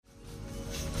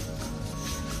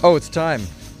Oh, it's time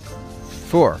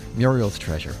for Muriel's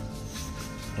Treasure.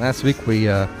 Last week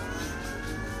I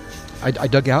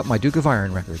dug out my Duke of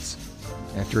Iron records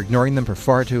after ignoring them for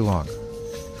far too long.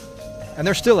 And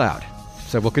they're still out,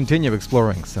 so we'll continue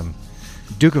exploring some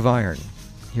Duke of Iron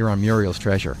here on Muriel's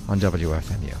Treasure on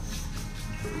WFMU.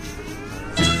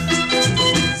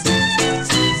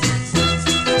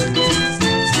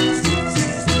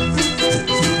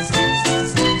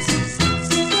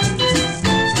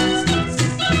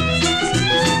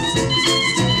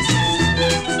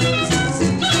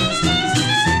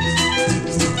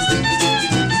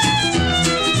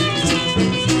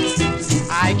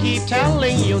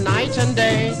 Telling you night and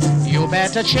day, you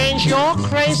better change your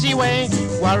crazy way.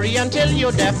 Worry until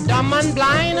you're deaf, dumb and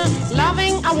blind.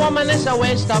 Loving a woman is a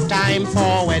waste of time,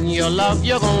 for when you love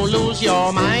you're gonna lose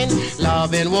your mind.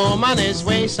 Loving woman is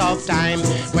waste of time.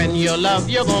 When you love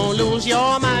you're gonna lose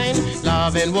your mind.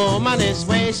 Loving woman is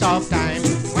waste of time.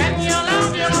 When you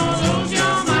love you're gonna lose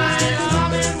your mind.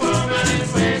 Loving woman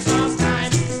is waste of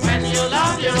time. When you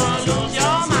love you're gonna lose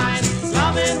your mind.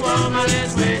 Loving woman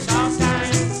is waste of time.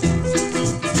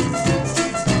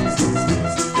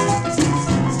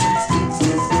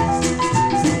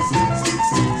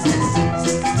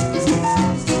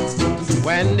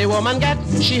 When the woman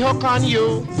she hook on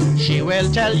you, she will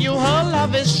tell you her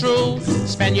love is true.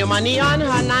 Spend your money on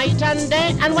her night and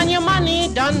day, and when your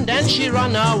money done, then she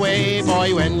run away.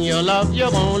 Boy, when you love,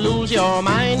 you're gonna lose your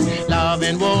mind.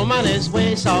 Loving woman is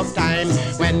waste of time.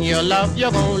 When you love,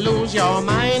 you're gonna lose your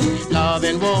mind.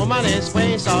 Loving woman is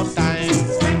waste of time.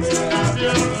 When you love,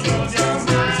 you're gonna lose your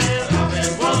mind.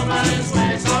 Loving woman is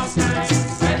waste of time.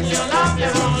 When you love,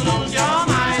 you're gonna lose your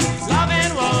mind.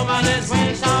 Loving woman is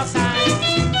waste of time.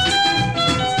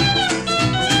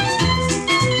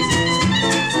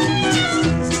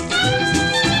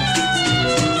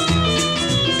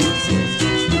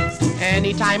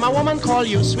 Anytime a woman call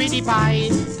you sweetie pie,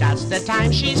 that's the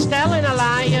time she's telling a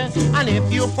lie. And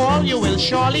if you fall, you will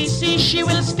surely see she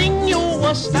will sting you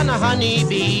worse than a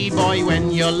honeybee. Boy,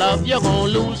 when you love, you're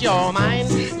gonna lose your mind.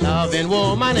 Loving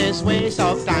woman is waste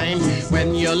of time.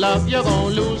 When you love, you're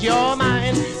gonna lose your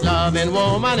mind. Loving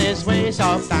woman is waste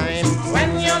of time.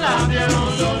 When you love, you're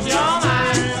gonna lose your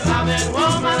mind. Loving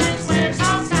woman is waste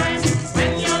of time.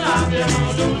 When you love, you're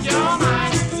gonna lose your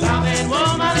mind. Loving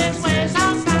woman is waste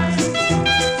of time.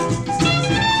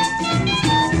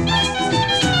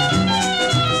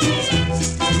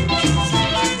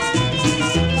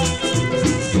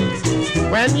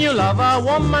 When you love a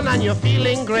woman and you're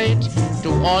feeling great, to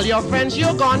all your friends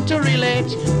you're going to relate.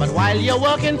 But while you're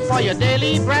working for your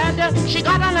daily bread, she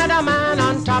got another man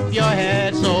on top your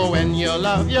head. So when you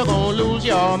love, you're gonna lose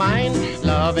your mind.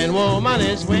 Loving woman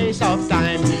is waste of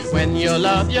time. When you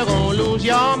love, you're gonna lose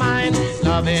your mind.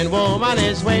 Loving woman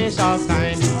is waste of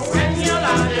time. When you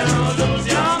love, you're gonna lose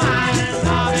your mind.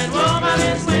 Loving woman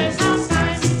is waste of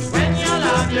time. When you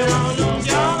love, you're gonna lose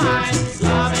your mind.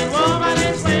 Loving woman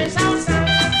is waste of time.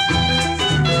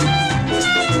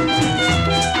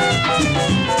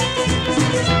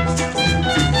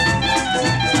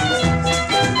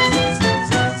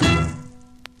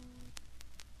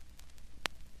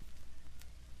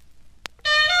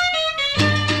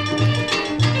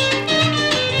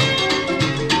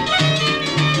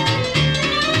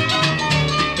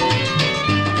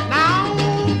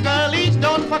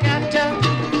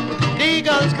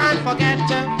 Forget,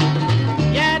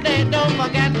 yeah, they don't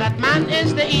forget that man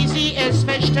is the easiest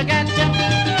fish to get.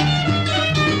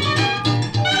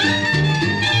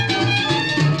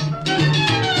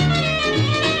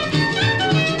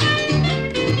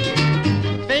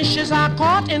 Fishes are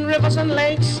caught in rivers and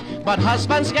lakes, but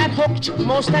husbands get hooked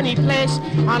most any place.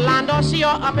 On land or sea or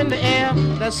up in the air,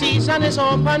 the season is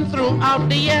open throughout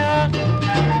the year.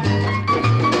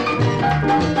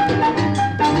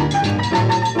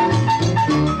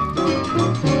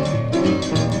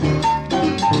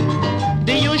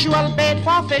 Usual bait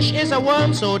for fish is a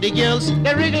worm, so the girls,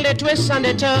 they wriggle, they twist and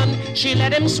they turn. She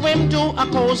let him swim to a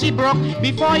cozy brook.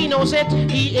 Before he knows it,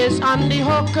 he is on the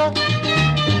hook.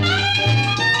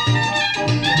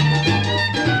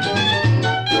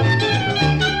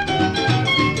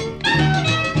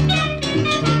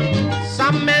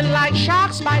 Some men like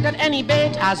sharks bite at any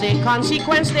bait. As a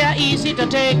consequence, they are easy to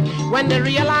take. When they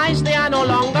realize they are no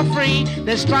longer free,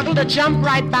 they struggle to jump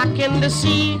right back in the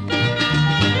sea.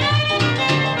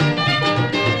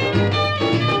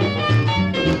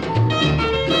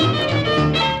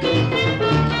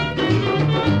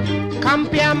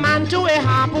 Compare man to a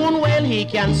harpoon whale, he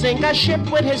can sink a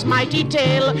ship with his mighty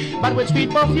tail. But with sweet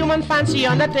perfume and fancy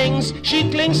other things,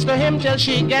 she clings to him till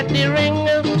she get the ring.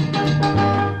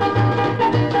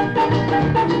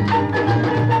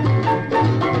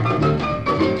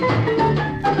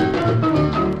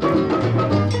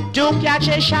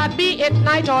 catch a shot, be it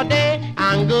night or day.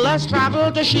 Anglers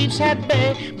travel to Sheepshead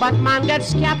Bay, but man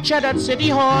gets captured at City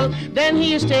Hall. Then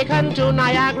he is taken to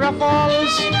Niagara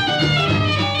Falls.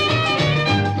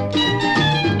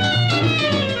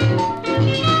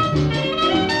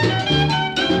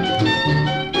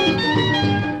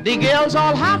 The girls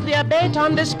all have their bait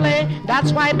on display.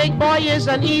 That's why Big Boy is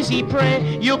an easy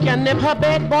prey. You can nip her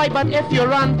bait, boy, but if you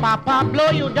run, Papa blow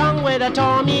you down with a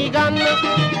Tommy gun.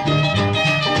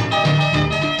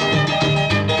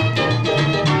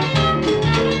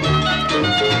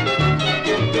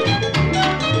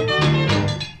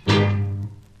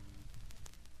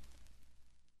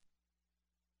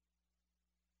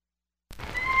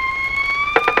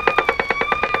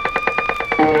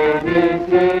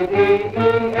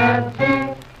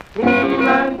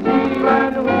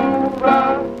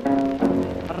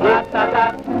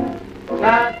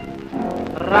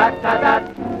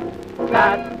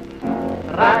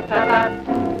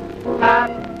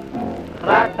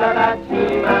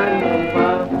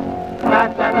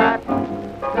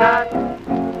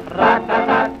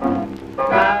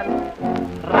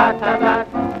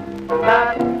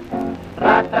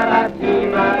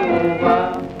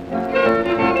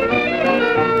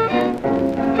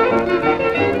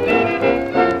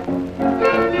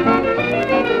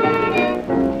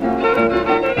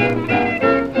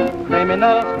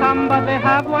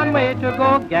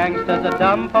 Gangsters are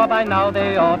dumb, for by now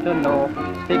they ought to know.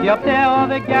 Stick you up there or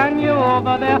they gang you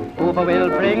over there. Hoover will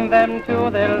bring them to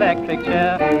the electric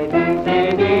chair.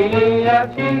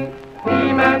 A-B-C-D-E-F-G,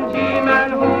 He-Man,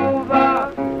 G-Man,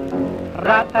 Hoover.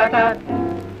 Rat-tat-tat,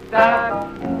 tat,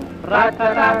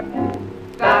 rat-tat-tat,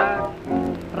 tat,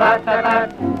 rat-tat-tat,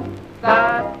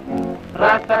 tat,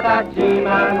 rat-tat-tat,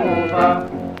 G-Man, Hoover.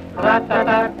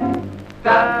 Rat-tat-tat,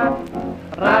 tat,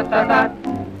 rat-tat-tat,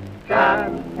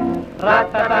 tat.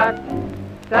 Rat-tat-tat,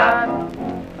 tat,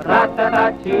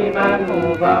 rat-tat-tat, He-Man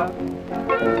Hoover.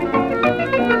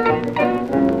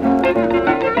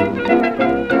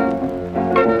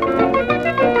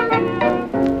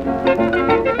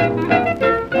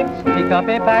 Stick up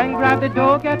a bang, grab the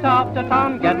door, get off to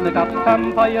town. Get the cops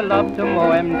come for your love to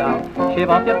mow him down.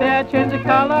 Shave off your beard, change the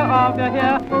color of your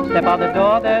hair. Step out the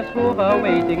door, there's Hoover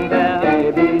waiting there.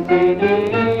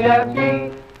 A-B-C-D-E-F-G,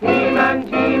 He-Man,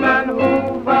 G-Man, Hoover.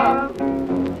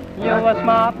 You were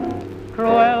smart,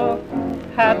 cruel,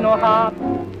 had no heart,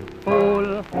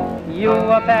 fool. You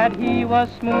were bad, he was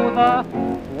smoother.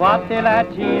 What the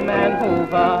lad G-Man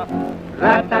Hoover.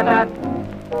 Rat-tat-tat,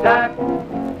 tat,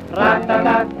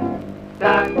 rat-tat-tat,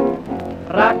 tat,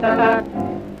 rat-tat-tat,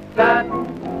 tat,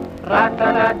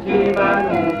 rat-tat-tat, G-Man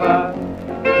Hoover.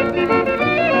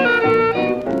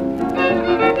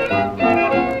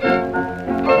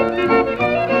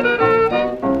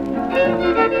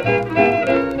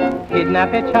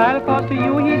 Kidnap a child, cause to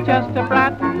you he's just a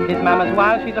brat. His mama's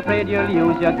wild, she's afraid you'll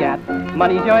use your gat.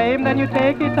 Money's your aim, then you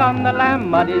take it on the lam.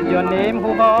 Mud is your name,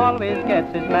 Hoover always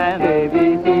gets his man.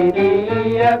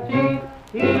 A-B-C-D-E-F-G,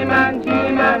 He-Man,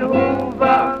 G-Man,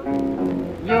 Hoover.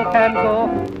 You can go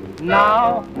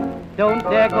now, don't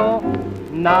dare go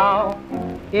now.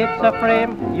 It's a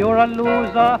frame, you're a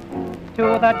loser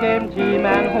to that game,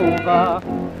 G-Man Hoover.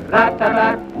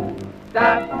 Rat-tat-tat,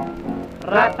 tat,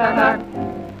 rat-tat-tat,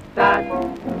 tat,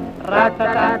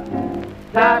 rat-tat-tat,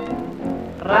 tat,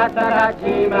 rat-tat-tat,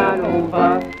 G-Man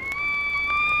Hoover.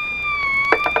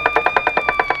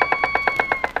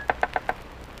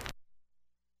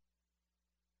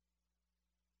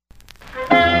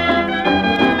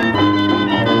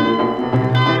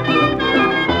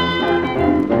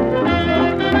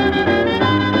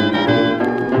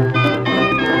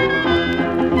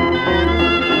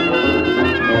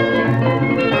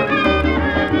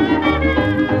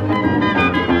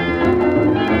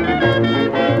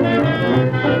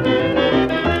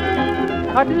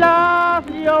 At last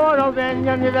the hour of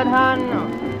vengeance is at hand.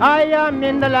 I am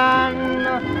in the land.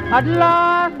 At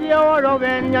last the hour of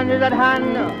vengeance is at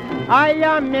hand. I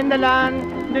am in the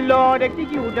land. The Lord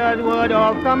executors word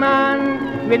of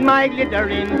command. With my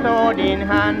glittering sword in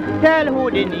hand, tell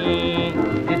Houdini,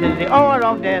 this is the hour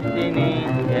of destiny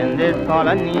in this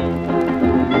colony.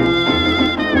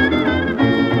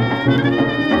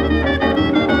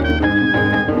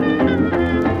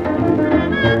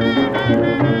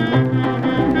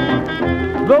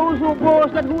 Those who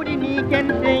boast that Houdini can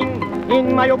sing,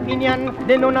 in my opinion,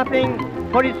 they know nothing,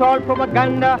 for it's all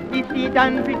propaganda, deceit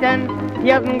and pretense. He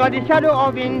hasn't got the shadow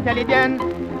of intelligence.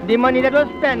 The money that was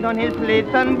spent on his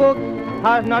slates and books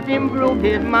has not improved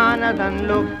his manners and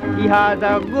looks. He has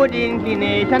a good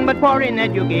inclination, but poor in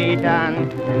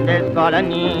education in this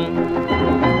colony.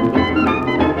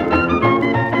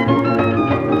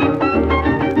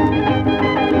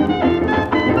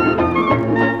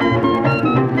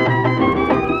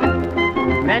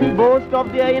 boast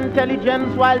of their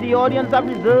intelligence while the audience have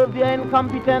reserved their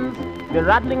incompetence. The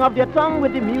rattling of their tongue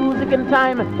with the music in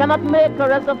time cannot make a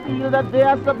rest feel that they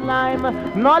are sublime.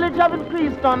 Knowledge have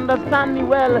increased, understand me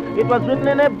well. It was written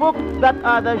in a book that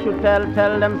others should tell.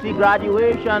 Tell them see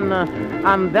graduation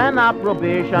and then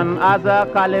approbation as a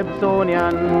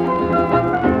Calypsonian.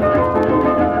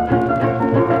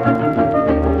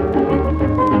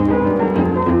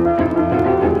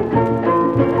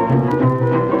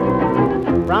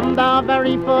 From the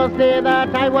very first day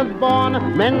that I was born,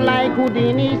 men like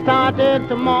Houdini started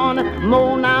to mourn.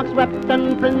 Monarchs wept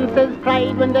and princes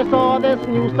cried when they saw this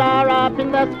new star up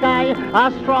in the sky.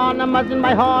 Astronomers in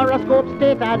my horoscope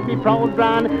state I'd be proud,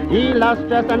 grand,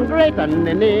 illustrious and great, and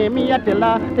the name me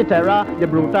Attila, the terror, the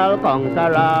brutal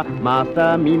conqueror,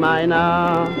 master me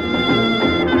minor.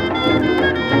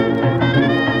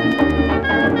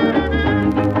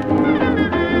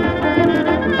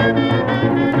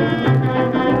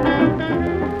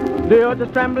 The earth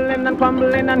is trembling and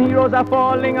crumbling and heroes are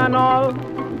falling and all,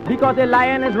 because a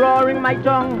lion is roaring my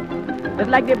tongue. It's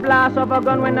like the blast of a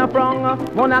gun when a prong.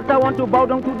 Monarchs I want to bow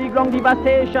down to the ground.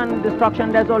 Devastation,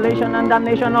 destruction, desolation and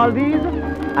damnation, all these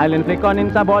I'll inflict on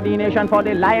insubordination, for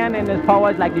the lion in his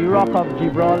power is like the rock of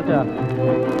Gibraltar.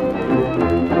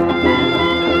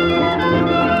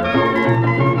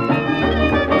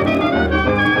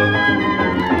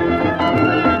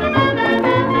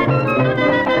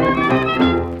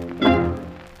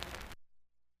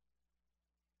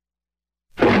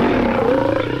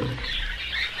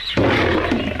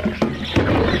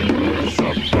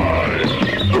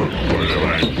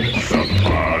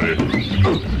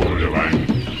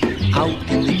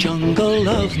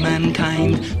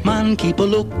 Mankind, man keep a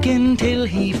looking till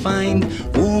he find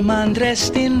woman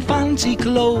dressed in fancy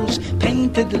clothes,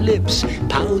 painted lips,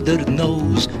 powdered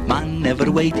nose. Man never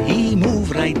wait, he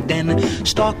move right then,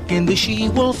 stalking the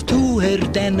she-wolf to her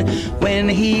den. When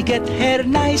he get her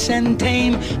nice and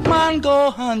tame, man go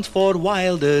hunt for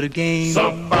wilder game.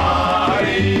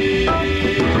 Safari,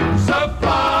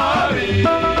 safari,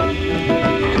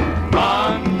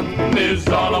 man is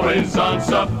always on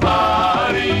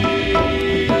safari.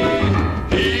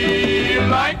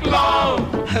 Like love,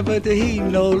 but he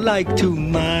no like to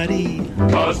marry,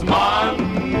 'cause man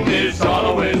is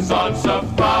always on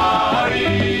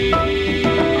safari.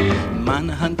 Man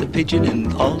hunt a pigeon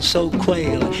and also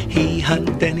quail. He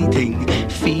hunt anything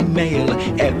female.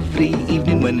 Every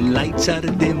evening when lights are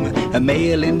dim, a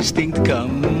male instinct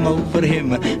come over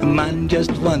him. Man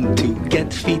just want to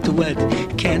get feet wet.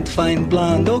 Can't find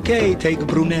blonde, okay, take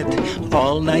brunette.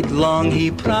 All night long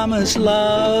he promised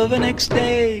love, the next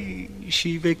day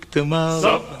she victim of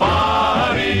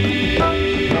safari,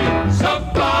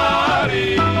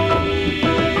 safari.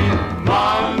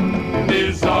 Man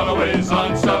is always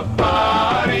on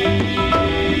safari.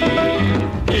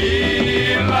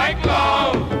 He like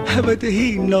love, but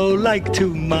he no like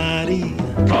to marry,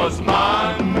 'cause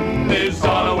man is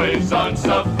always on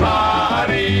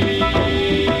safari.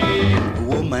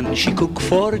 She cook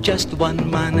for just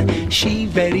one man. She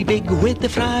very big with the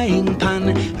frying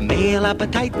pan. Male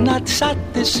appetite not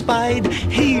satisfied.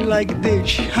 He like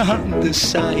dish on the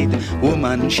side.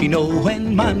 Woman she know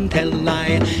when man tell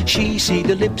lie. She see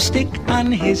the lipstick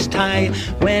on his tie.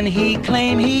 When he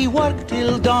claim he work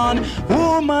till dawn,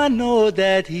 woman know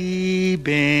that he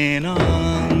been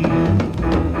on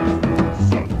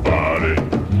safari,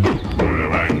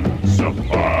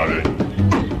 safari,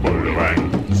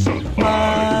 safari.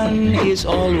 Man is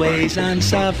always on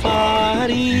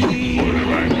safari.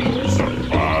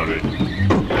 Safari,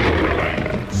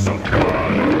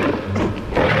 safari.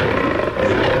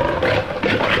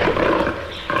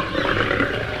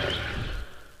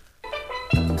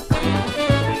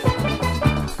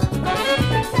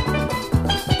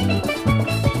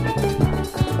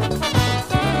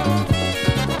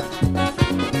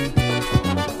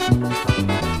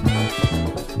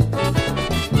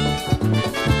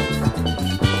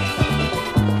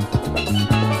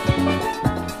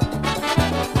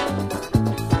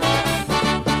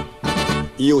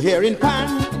 You hear in pan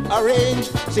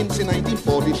arranged since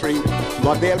 1943,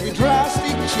 but there'll be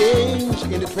drastic change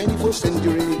in the 21st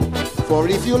century. For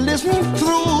if you listen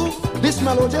through this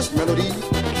melodious melody,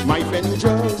 my friend, you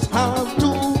just have to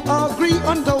agree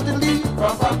undoubtedly.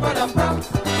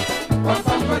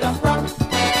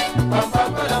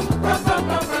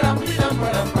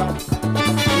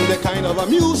 The kind of a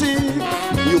music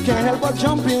you can't help but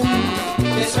jump in.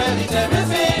 It's really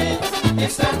terrific,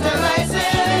 it's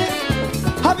tantalizing.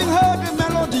 Having heard the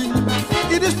melody,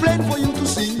 it is plain for you to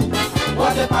see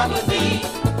what the band will be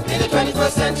in the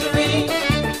 21st century.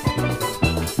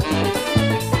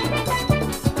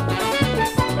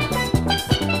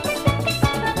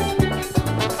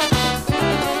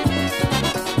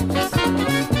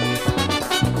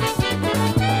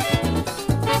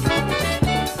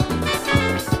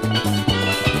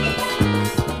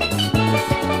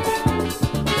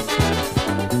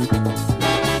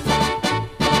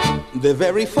 The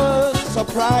very first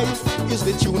surprise is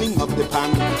the tuning of the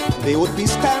pan. They would be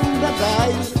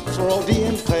standardized throughout the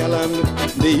entire land.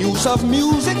 The use of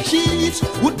music sheets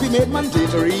would be made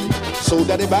mandatory so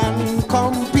that the band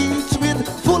competes with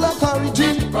full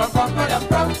authority.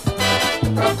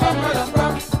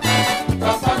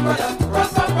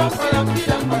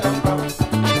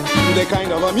 The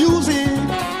kind of a music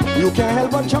you can't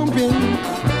help but jump in.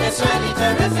 It's really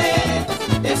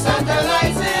terrific, it's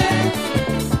tantalizing.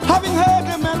 Having heard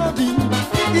the melody,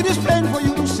 it is plain for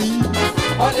you to see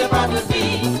What the band will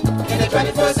be in the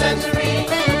 21st century.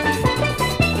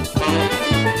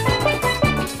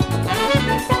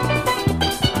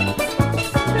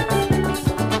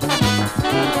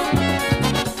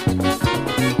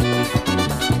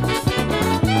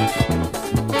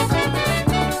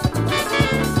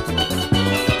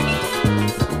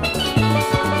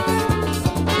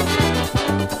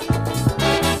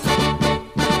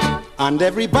 And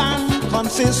every band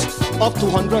consists of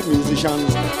 200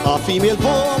 musicians, a female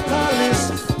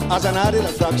vocalist as an added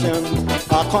attraction,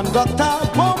 a conductor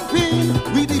bumping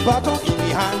with the baton in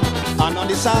the hand, and on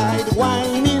the side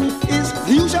whining is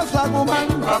the usual flag woman.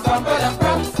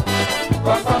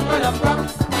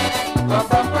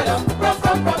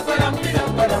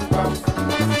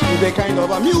 The kind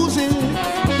of a music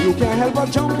you can't help but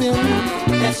jump in.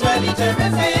 It's really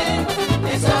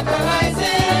terrific, it's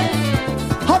tantalizing.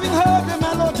 Having heard the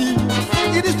melody,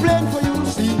 it is plain for you to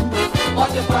see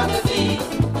What the band will be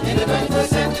in the 21st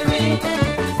century.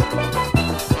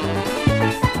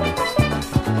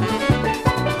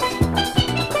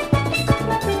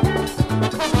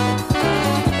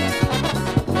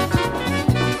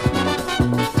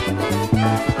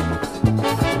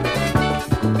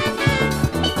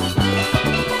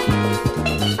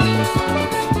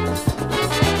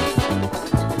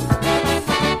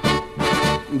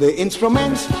 The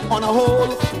instruments on a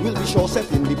whole will be sure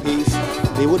set in the pace.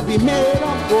 They would be made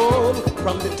of gold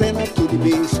from the tenor to the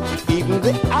bass. Even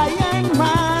the Iron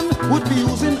Man would be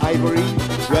using ivory.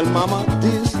 Well, mama,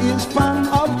 this is pan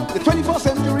of the 21st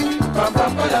century.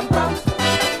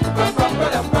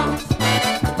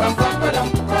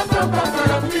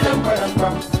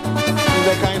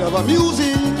 The kind of a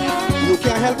music you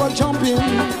can't help but jump in.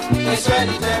 It's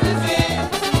really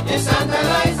terrific, it's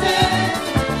tantalizing.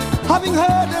 Having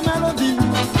heard the melody,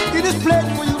 it is plain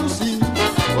for you to see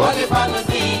What the band will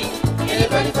be in the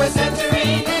 21st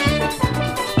century.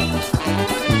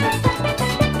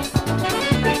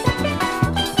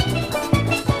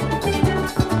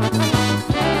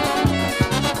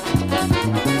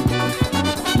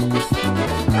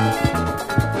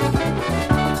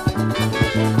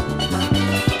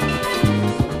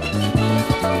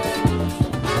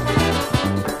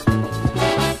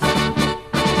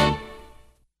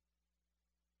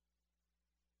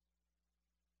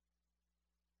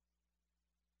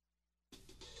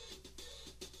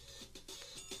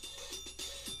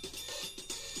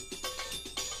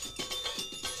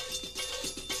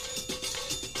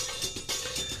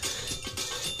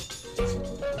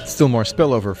 Still more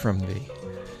spillover from the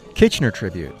Kitchener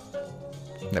tribute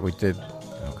that we did,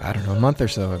 I don't know, a month or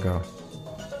so ago.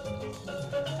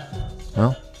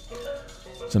 Well,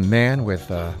 it's a man with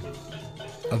a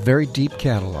very deep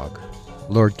catalog,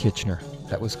 Lord Kitchener,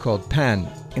 that was called Pan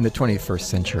in the 21st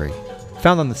Century.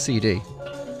 Found on the CD,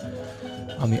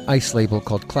 on the ICE label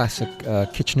called Classic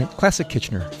Kitchener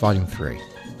Volume 3.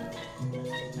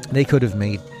 They could have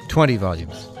made 20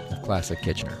 volumes of Classic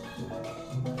Kitchener.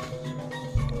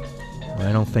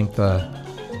 I don't think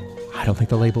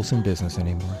the label's in business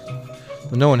anymore.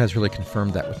 No one has really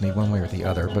confirmed that with me one way or the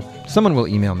other, but someone will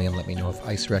email me and let me know if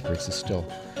ICE Records is still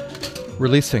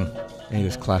releasing any of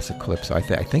this classic clips. I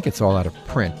think it's all out of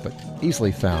print, but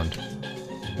easily found.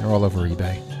 They're all over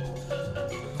eBay.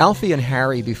 Alfie and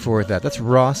Harry before that. That's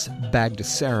Ross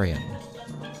Bagdasarian.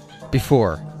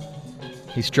 Before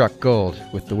he struck gold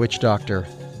with The Witch Doctor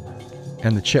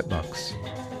and the Chipmunks.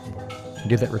 He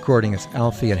did that recording as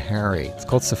Alfie and Harry. It's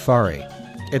called Safari.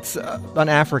 It's an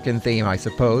African theme, I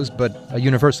suppose, but a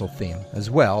universal theme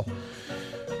as well,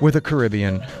 with a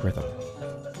Caribbean rhythm.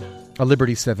 A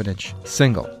Liberty 7-inch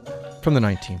single from the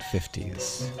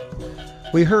 1950s.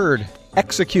 We heard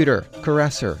Executor,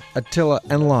 Caresser, Attila,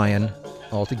 and Lion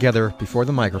all together before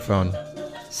the microphone,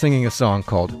 singing a song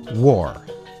called War.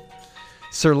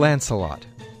 Sir Lancelot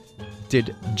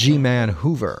did G-Man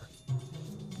Hoover.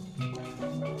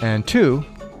 And two,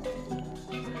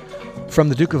 from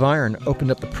the Duke of Iron, opened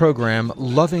up the program,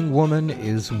 Loving Woman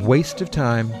is Waste of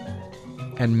Time,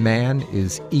 and Man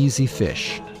is Easy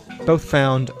Fish. Both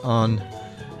found on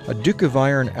a Duke of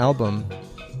Iron album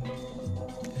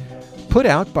put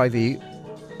out by the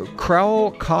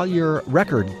Crowell Collier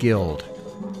Record Guild.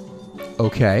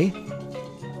 Okay.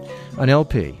 An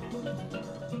LP.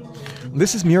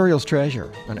 This is Muriel's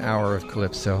Treasure, an hour of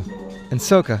calypso and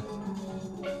soca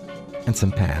and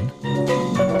some pan.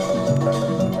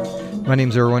 My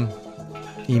name's Irwin.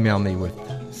 Email me with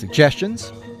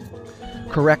suggestions,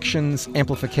 corrections,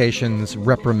 amplifications,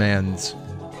 reprimands.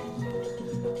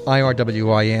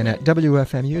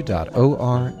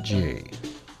 irwin@wfmu.org.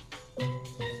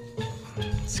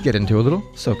 Let's get into a little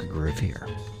soca groove here.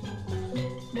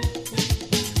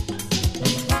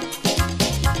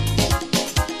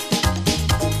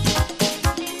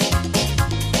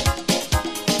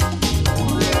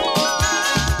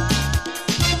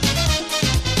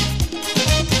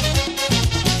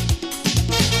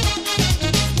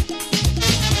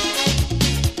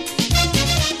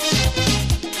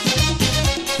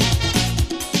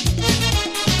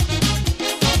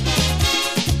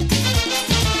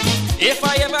 If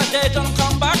I ever dead and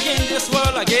come back in this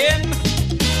world again,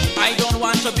 I don't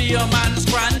want to be a man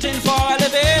scranting for a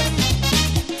living.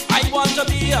 I want to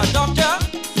be a doctor,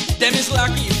 them is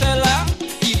lucky fella.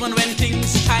 Even when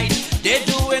things tight, they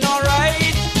doing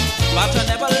alright. But I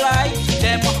never liked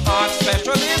them heart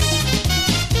specialists.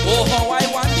 Oh, how I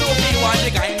want to be one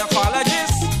the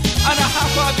gynecologist. And I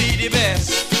have to be the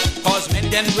best, cause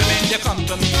men and women they come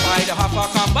to me, I have to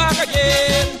come back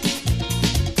again.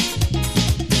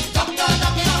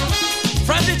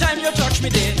 From the time you touch me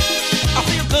then, I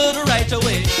feel good right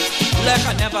away, like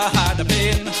I never had a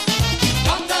pain.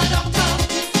 Doctor, doctor,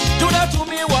 do that to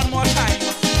me one more time.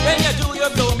 When you do, you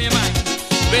blow me mind,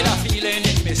 with a feeling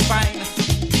in my spine.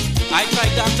 I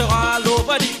tried doctor all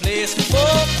over the place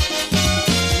before,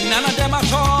 none of them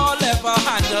at all ever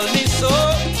handle me so.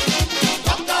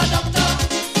 Doctor, doctor,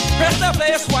 press the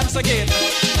place once again,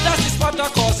 that's the spot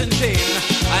that causing pain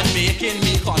and making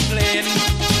me complain.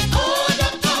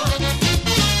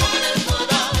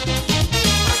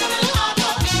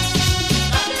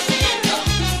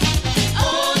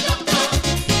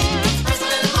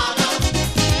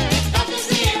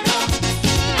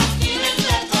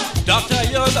 Doctor,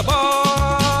 you're the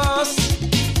boss.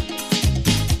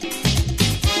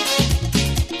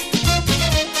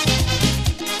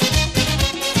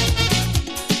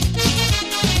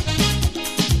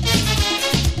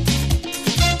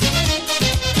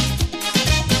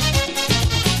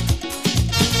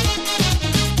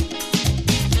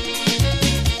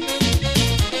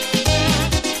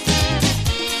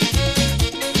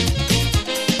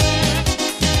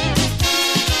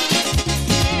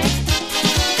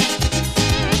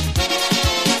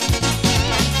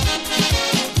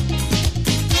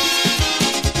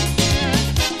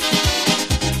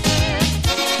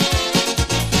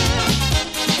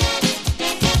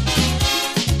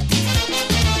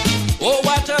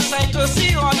 To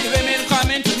see all the women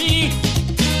coming to me,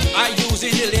 I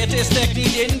using the latest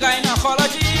technique in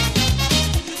gynecology.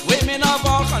 Women of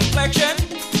all complexion,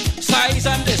 size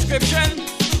and description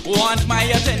want my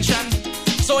attention,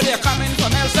 so they're coming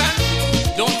from Elson.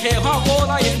 Don't care how old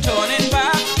I am turning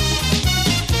back,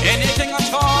 anything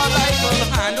at all I will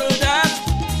handle that.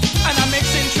 And I'm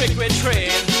mixing trick with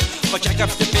trade, but check up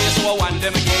the face so I want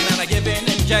them again, and I give an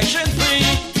injection free.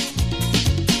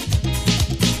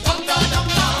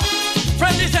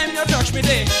 From the time you touch me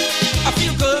there, I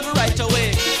feel good right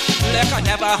away, like I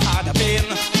never had a pain.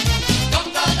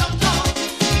 Doctor, doctor,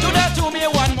 do that to me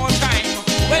one more time.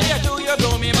 When you do, you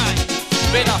blow me mind,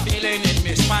 with a feeling in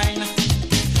my spine.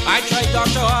 I tried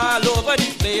doctor all over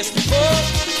the place before,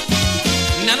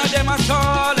 none of them at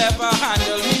all ever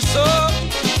handle me so.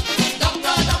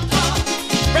 Doctor, doctor,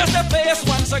 press the place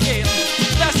once again,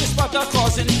 that's the spot that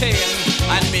causing pain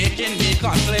and making me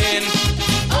complain.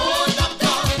 Oh,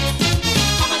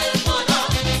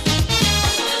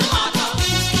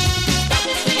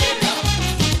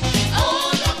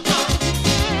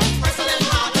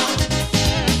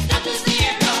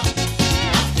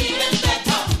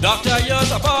 Doctor, you're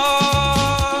the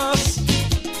boss.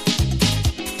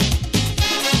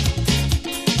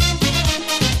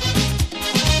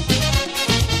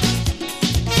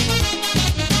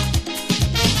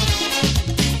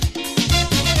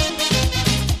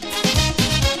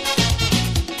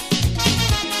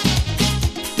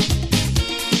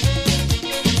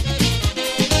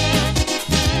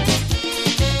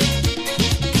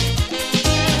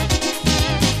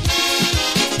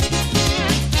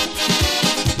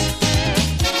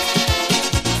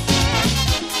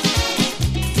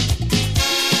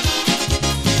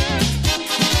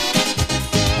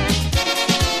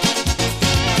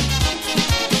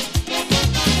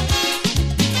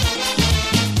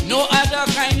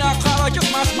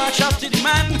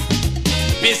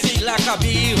 Busy like a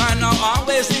bee and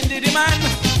always in the demand.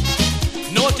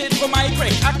 Noted for my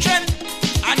great action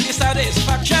and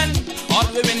dissatisfaction. All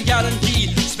women guarantee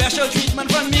special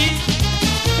treatment from me.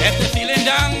 If they're feeling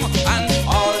down and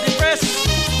all depressed,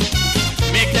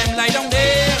 make them lie down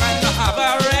there and have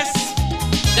a rest.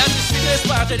 That's the sweetest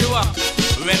part of the work.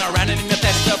 When I ran in the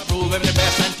test to prove I'm the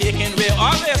best and taking away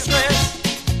all their stress.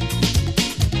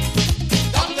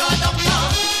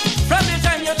 From the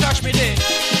time you touch me there,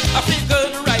 I feel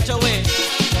good right away,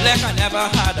 like I never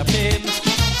had a pain. Do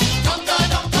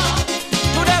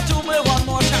that to me one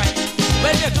more time.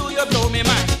 When you do, you blow me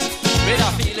mind, with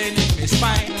a feeling in my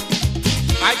spine.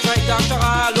 I tried doctor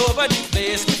all over the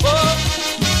place before.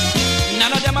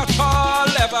 None of them at all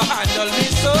ever handle me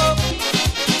so.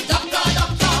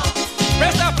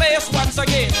 Press the place once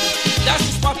again. That's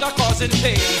the spot that causing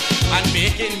pain and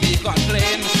making me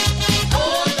complain.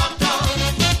 Oh, doctor,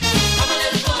 come a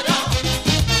little further.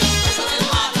 Press a little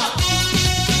harder.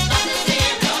 That is the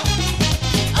area.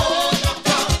 Oh,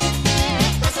 doctor,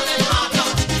 press a little harder.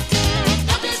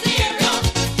 That is the area.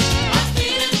 I'm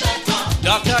feeling better.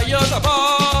 Doctor, you're the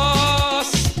boss.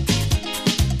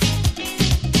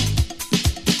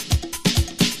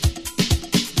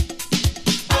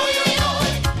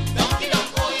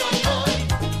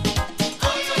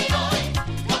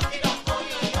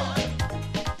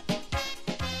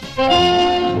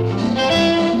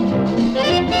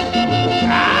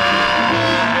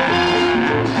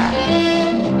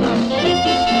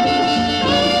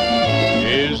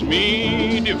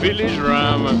 Village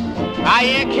ram. I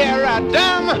ain't care a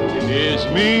damn. It's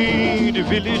me, the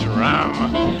village ram.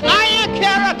 I ain't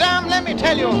care a damn, let me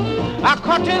tell you. A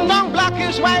cutting down black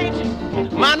is white.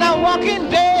 Man, I'm walking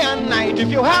day and night.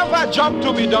 If you have a job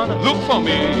to be done, look for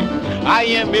me. I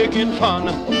am making fun.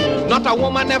 Not a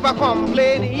woman ever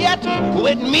complain yet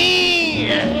with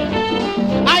me.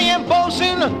 I am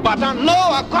boasting, but I know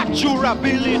I got your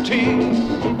ability.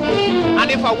 And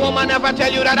if a woman ever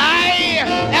tell you that I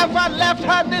ever left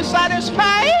her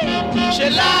dissatisfied, she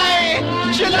lie,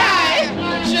 she lie,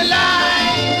 she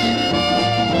lie.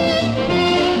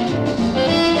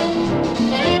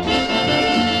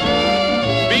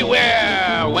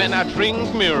 Beware when I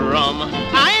drink me rum.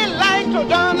 I ain't like to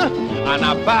done, and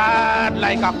I bad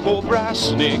like a cobra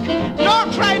snake.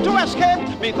 Don't try to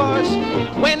escape, because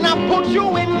when I put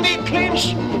you in the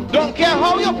clinch, don't care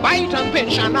how you bite and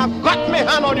pinch, and I've got my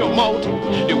hand on your mouth.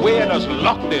 The way it does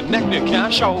lock the neck, they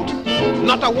can't shout.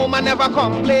 Not a woman ever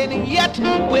complaining yet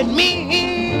with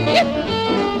me.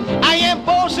 I ain't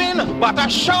boasting, but I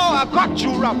sure I got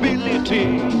your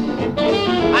ability.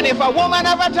 And if a woman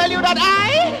ever tell you that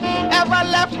I ever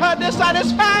left her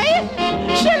dissatisfied,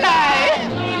 she lie,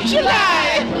 she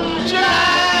lie, she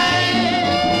lie.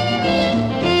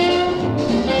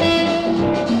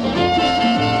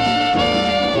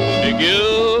 The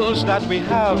girls that we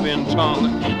have in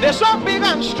tongue, they're so big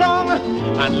and strong,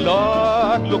 and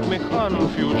Lord, look me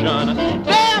confusion.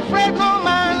 They're afraid no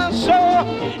man, so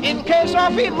in case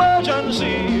of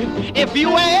emergency, if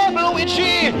you are able with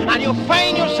she and you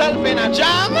find yourself in a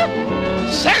jam,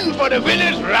 send for the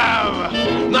village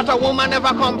ram. Not a woman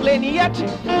ever complain yet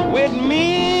with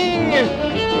me.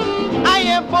 I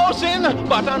am boasting,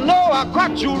 but I know I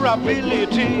got your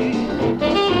ability.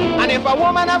 And if a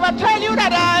woman ever tell you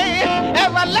that I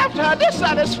ever left her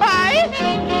dissatisfied,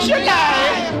 she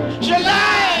lie, she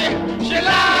lie, she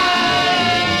lie.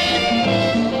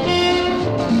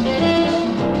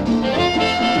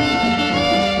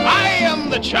 I am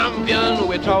the champion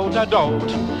without a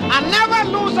doubt. I never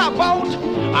lose a bout,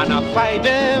 and I fight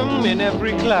them in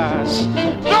every class.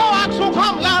 Don't ask who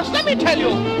come last, let me tell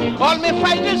you, all me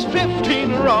fight is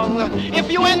 15 wrong. If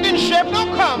you ain't in shape,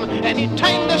 don't come.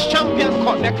 Anytime this champion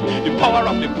connect, the power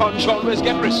of the punch always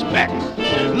get respect.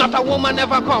 Not a woman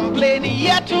ever complain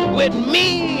yet with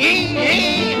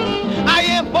me. I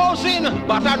ain't boasting,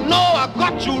 but I know I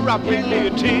got your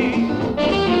ability.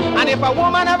 And if a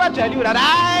woman ever tell you that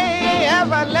I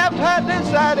ever left her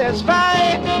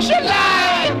dissatisfied, she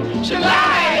lied, she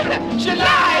lied, she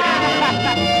lied.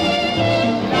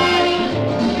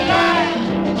 She lied,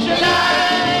 she lied,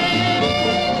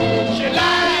 she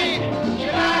lied, she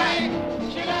lied,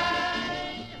 she lied.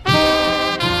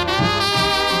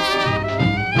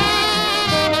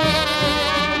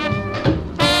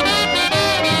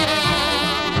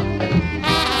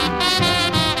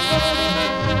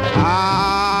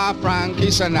 Ah, Frankie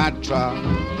Sinatra.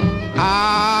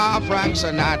 Ah, Frank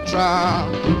Sinatra.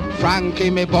 Frankie,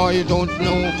 my boy, don't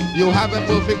know you have a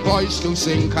perfect voice to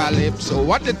sing calypso.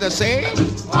 What did they say?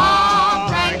 Ah,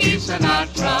 Frankie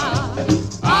Sinatra.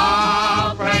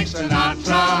 Ah, Frank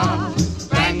Sinatra.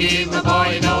 Frankie, my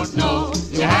boy, don't know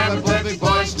you have a perfect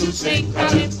voice to sing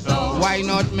calypso. Why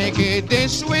not make it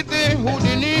this with the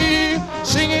Houdini,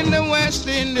 singing the West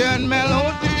Indian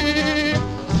melody?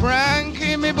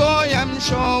 Frankie, me boy, I'm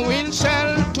sure we'll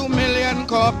sell 2 million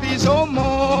copies or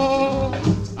more.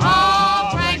 Oh,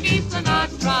 Frankie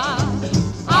Sinatra.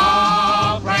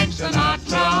 Oh, Frank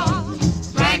Sinatra.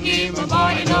 Frankie, my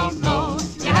boy, you don't know.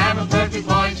 You have a perfect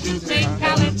voice to sing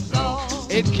calypso.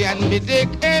 It can be Dick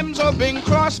Ames or Bing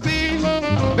Crosby.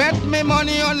 Bet me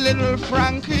money on little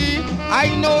Frankie.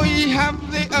 I know he have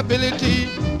the ability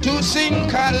to sing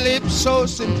calypso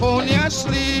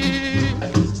symphoniously.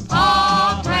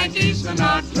 Oh, Frankie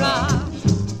Sinatra.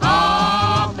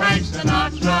 Oh, Frank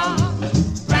Sinatra.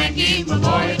 Frankie, my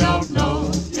boy, you don't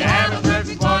know. You have a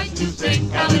perfect voice to sing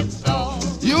calypso.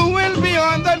 You will be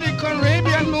under the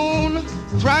Caribbean moon.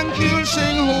 Frankie will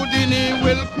sing, Houdini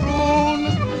will croon.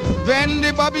 Then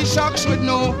the Bobby Sox would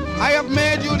know I have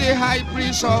made you the high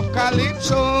priest of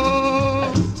calypso.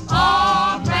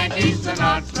 Oh, Frankie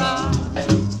Sinatra.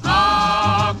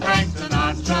 Oh, Frank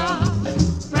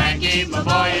Sinatra. Frankie, my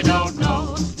boy, you don't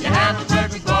know. You have a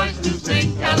perfect voice to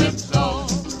sing calypso.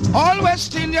 All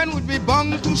West Indian would be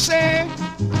bound to say,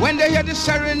 when they hear the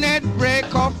serenade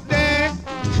break of day,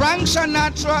 Frank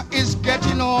Sinatra is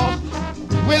getting off.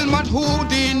 Wilmot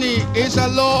Houdini is a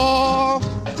loaf.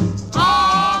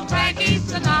 Oh, Frankie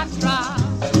Sinatra.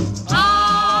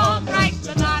 Oh, Frank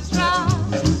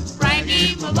Sinatra.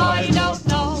 Frankie, my boy, you don't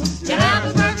know. You have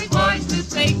a perfect voice to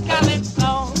sing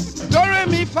calypso. Do, re,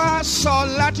 mi, fa, sol,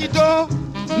 la, ti, do.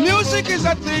 Music is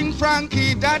a thing,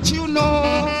 Frankie, that you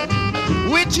know.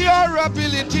 With your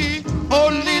ability,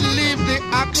 only leave the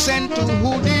accent to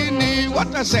Houdini.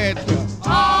 What I said?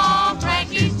 Oh,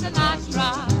 Frankie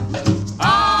Sinatra.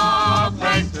 Oh,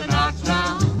 Frank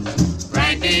Sinatra.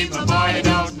 Frankie, my boy, you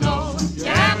don't know. You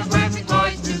have a perfect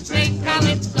voice to sing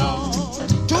calypso.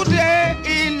 Today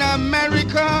in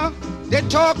America, they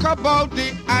talk about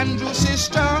the Andrew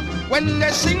sister when they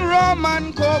sing rum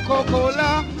and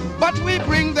Coca-Cola. But we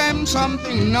bring them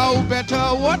something now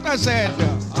better. What I said?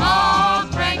 Oh,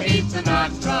 Frankie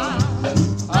Sinatra.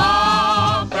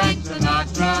 Oh, Frank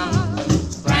Sinatra.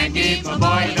 Frankie, my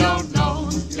boy, you don't know.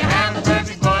 You have a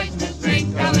perfect voice to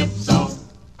sing calypso.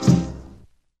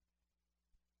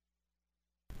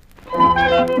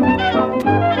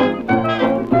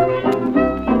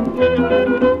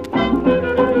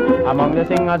 Among the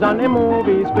singers on the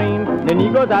movie screen, the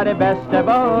Negroes are the best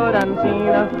ever heard and seen.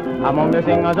 Among the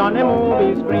singers on the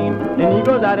movie screen, the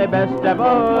Negroes are the best ever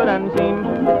heard and seen.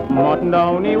 Morton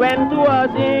Downey went to a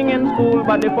singing school,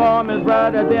 but the four Mills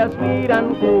brothers, they're sweet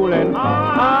and cool. And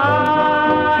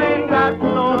I ain't got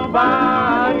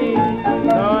nobody,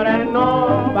 no, and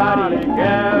nobody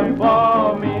care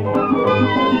for me.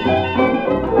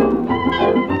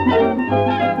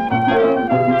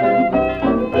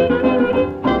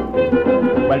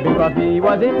 Well, because he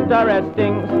was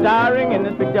interesting, starring in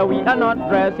this picture we are not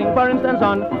dressing. For instance,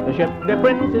 on the ship, the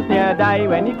princess near die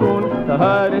when he crooned to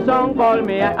her the song called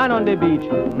May I, and on the beach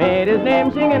made his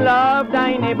name singing Love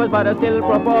Thy Neighbors, but I still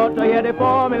prefer to hear the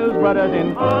four Mills brothers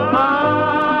in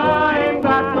I ain't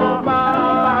got nobody.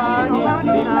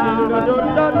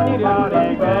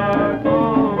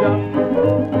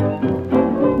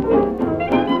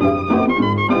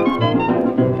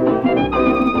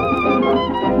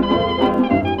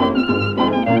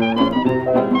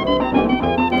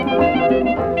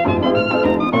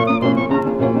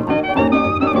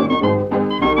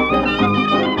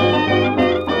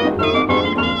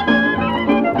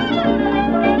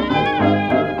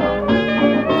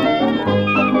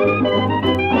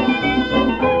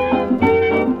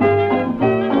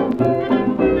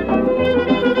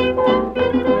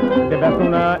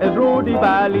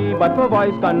 But for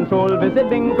voice control, visit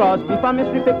Bing Crosby. For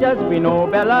mystery pictures, we know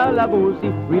Bella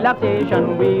Lugosi.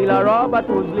 Relaxation, Wheeler, Robert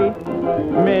Woolsey.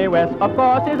 Mae West, of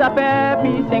course, is a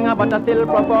peppy singer, but I still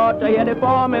prefer to hear the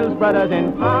four Mills brothers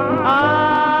in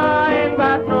I ain't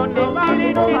got no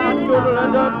nobody,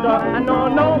 I know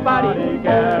nobody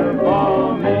care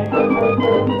for me.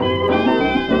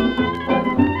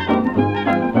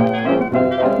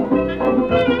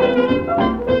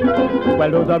 Well,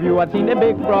 those of you who had seen the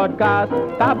big broadcast,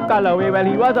 Cap Calloway, well,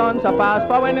 he was unsurpassed.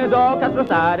 For when his orchestra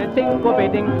started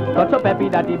syncopating, got so peppy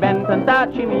that he bent and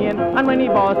started shimmying. And when he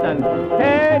burst and,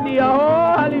 hey dear,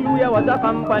 oh, hallelujah, was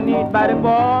accompanied by the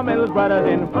four Mills brothers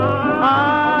in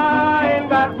I ain't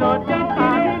got no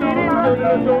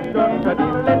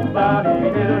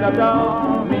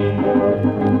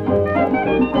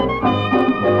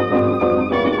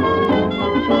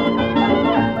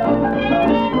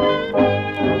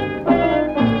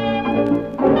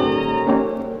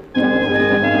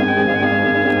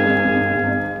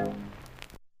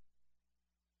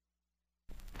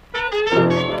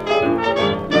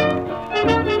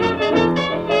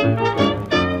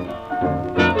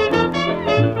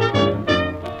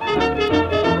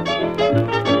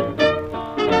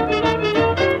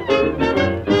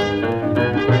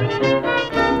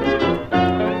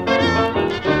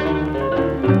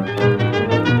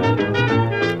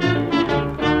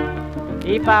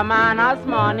a man has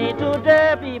money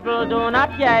today, people do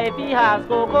not care if he has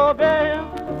cocoa beer.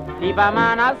 If a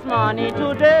man has money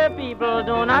today, people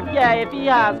do not care if he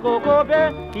has cocoa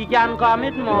beer. He can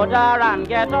commit murder and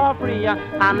get off free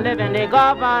and live in the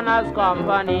governor's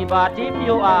company. But if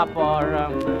you are poor,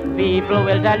 people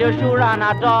will tell you sure, and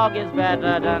a dog is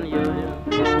better than you.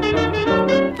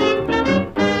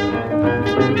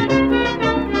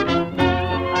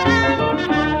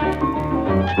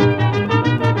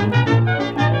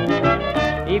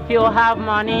 If you have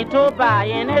money to buy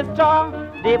in a store,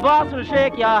 the boss will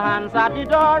shake your hands at the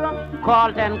door.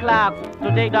 Call 10 clerks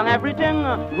to take down everything.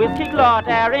 Whiskey, cloth,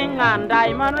 earring, and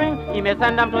diamond ring. He may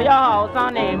send them to your house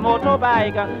on a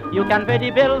motorbike. You can pay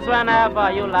the bills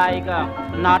whenever you like.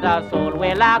 Not a soul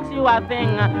will ask you a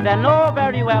thing. They know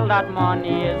very well that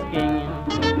money is king.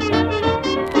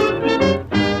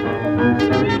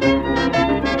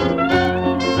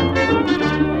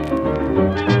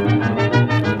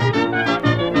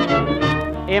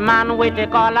 A man with a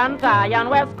collar and tie and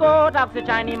waistcoat, ask the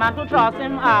Chinese man to trust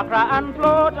him, Accra and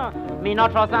float. Me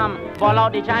not trust him, fall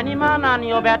out the Chinese man, and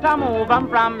you better move him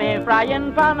from a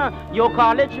frying pan. You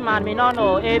college man, me not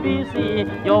know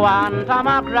ABC. You want a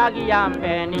macraggy and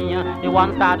penny. You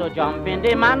want start to jump in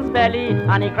the man's belly,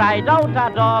 and he cried out,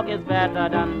 a dog is better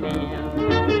than me.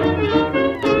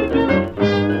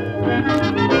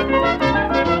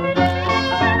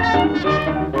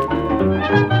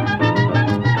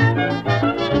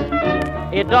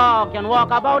 A dog can walk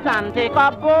about and take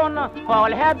a bone,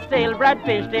 whole head, tail, bread,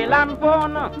 fish, tail and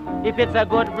bone. If it's a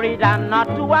good breed and not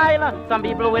too wild, some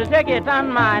people will take it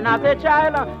and mine as a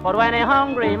child. But when a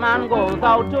hungry man goes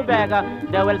out to beg,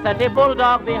 they will set a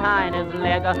bulldog behind his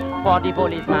leg. For the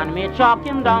policeman may chalk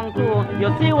him down too.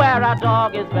 You see where a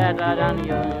dog is better than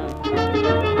you.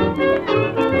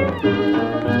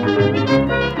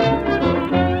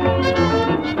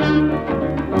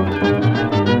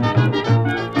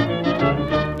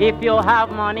 If you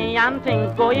have money and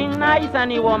things going nice,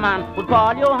 any woman would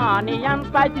call you honey and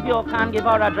spice. If you can't give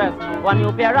her a dress, one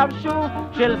new pair of shoes,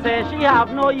 she'll say she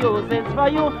have no uses for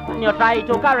you. When you try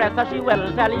to caress her, she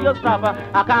will tell you stop.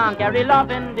 I can't carry love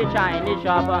in the Chinese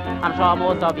shop. I'm sure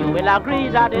most of you will agree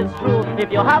that it's true.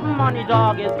 If you have money,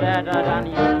 dog is better than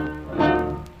you.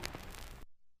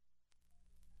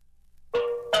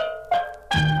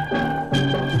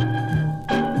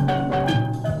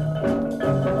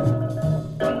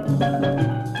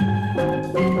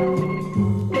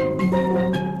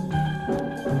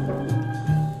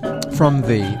 From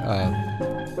the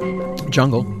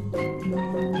jungle,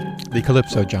 the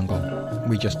Calypso jungle,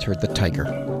 we just heard the tiger.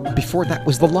 Before that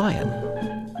was the lion.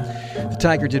 The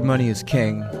tiger did Money is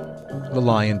King. The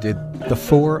lion did the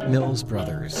Four Mills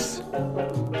Brothers.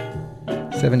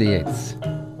 78s.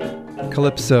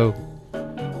 Calypso,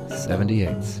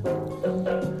 78s.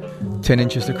 10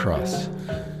 inches across.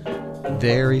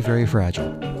 Very, very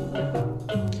fragile.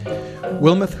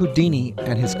 Wilmoth Houdini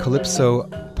and his Calypso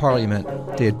Parliament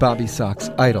did Bobby Sock's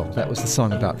Idol. That was the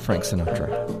song about Frank Sinatra.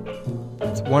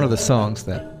 It's one of the songs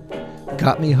that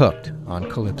got me hooked on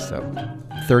Calypso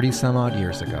 30 some odd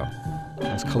years ago.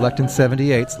 I was collecting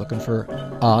 78s, looking for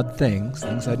odd things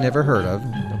I'd never heard of,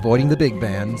 avoiding the big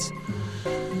bands,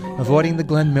 avoiding the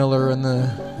Glenn Miller and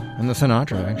the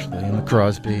Sinatra, actually, and the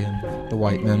Crosby and the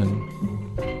Whiteman and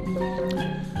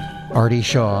Artie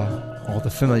Shaw, all the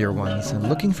familiar ones, and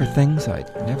looking for things I'd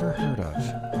never heard of.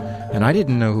 And I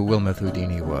didn't know who Wilmoth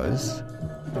Houdini was.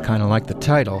 Kind of like the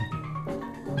title,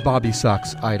 Bobby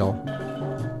Sock's Idol.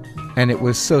 And it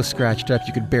was so scratched up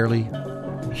you could barely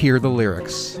hear the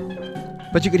lyrics.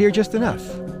 But you could hear just enough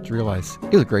to realize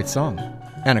it was a great song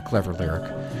and a clever lyric.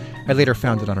 I later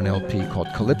found it on an LP called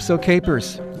Calypso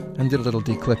Capers and did a little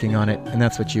declicking on it, and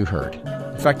that's what you heard.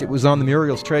 In fact, it was on the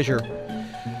Muriel's Treasure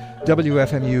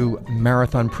WFMU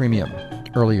Marathon Premium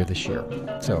earlier this year.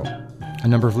 So a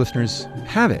number of listeners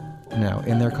have it now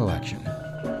in their collection.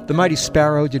 The Mighty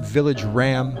Sparrow did Village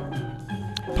Ram.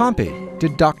 Pompey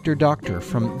did Dr. Doctor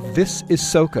from This Is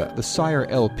Soca, the sire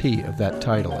LP of that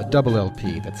title, a double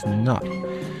LP that's not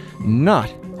in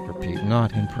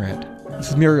print. This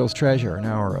is Muriel's Treasure, an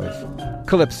hour of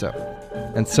Calypso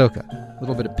and Soca, a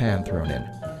little bit of Pan thrown in,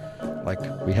 like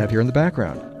we have here in the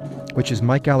background, which is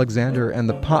Mike Alexander and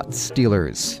the Pot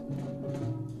Stealers.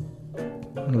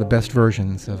 One of the best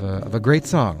versions of a great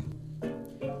song,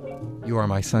 You Are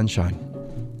My Sunshine,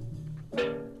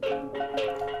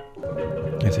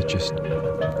 as it just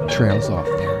trails off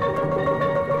there.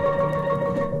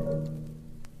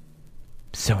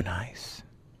 So nice.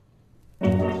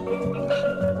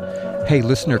 Hey,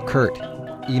 listener Kurt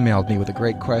emailed me with a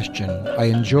great question. I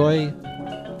enjoy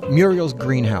Muriel's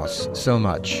Greenhouse so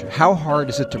much. How hard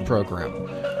is it to program?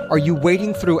 Are you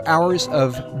wading through hours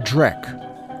of dreck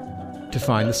to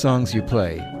find the songs you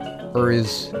play? Or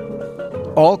is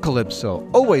all calypso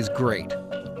always great?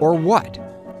 Or what?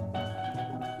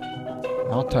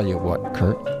 I'll tell you what,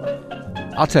 Kurt.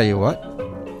 I'll tell you what.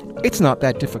 It's not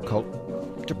that difficult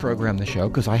to program the show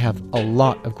because I have a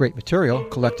lot of great material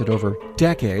collected over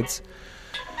decades.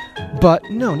 But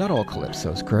no, not all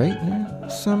calypso's great.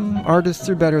 Some artists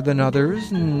are better than others,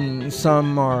 and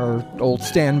some are old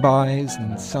standbys,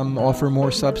 and some offer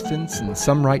more substance, and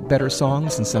some write better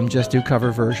songs, and some just do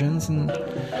cover versions, and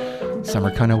some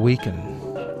are kind of weak,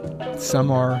 and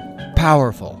some are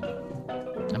powerful.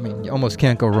 I mean, you almost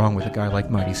can't go wrong with a guy like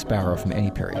Mighty Sparrow from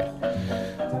any period.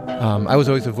 I was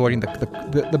always avoiding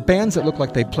the bands that looked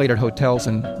like they played at hotels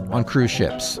and on cruise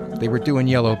ships. They were doing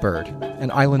Yellowbird,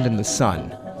 and Island in the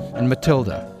Sun, and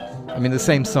Matilda. I mean, the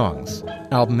same songs,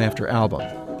 album after album.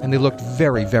 And they looked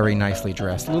very, very nicely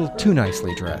dressed, a little too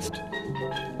nicely dressed.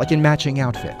 Like in matching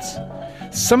outfits.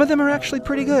 Some of them are actually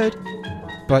pretty good,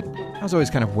 but I was always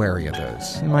kind of wary of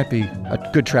those. There might be a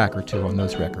good track or two on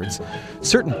those records.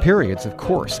 Certain periods, of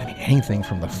course. I mean, anything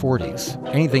from the 40s,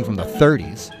 anything from the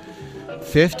 30s,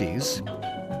 50s,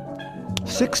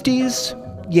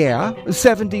 60s, yeah. The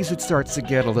 70s, it starts to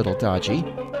get a little dodgy.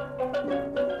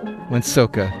 When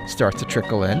soca starts to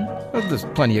trickle in. Well, there's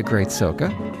plenty of great soca.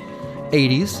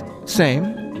 80s, same.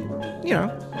 You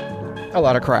know, a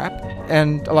lot of crap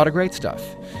and a lot of great stuff.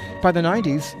 By the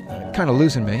 90s, kind of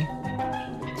losing me.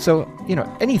 So, you know,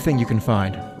 anything you can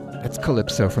find that's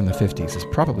calypso from the 50s is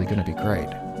probably going to be great.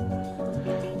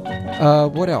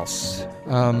 What else?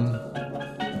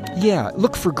 Yeah,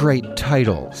 look for great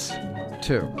titles,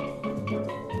 too.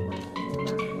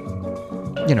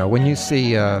 You know, when you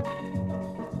see a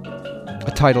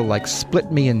title like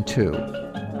Split Me in Two,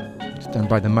 it's done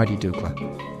by the Mighty Dukla,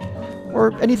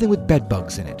 or anything with bed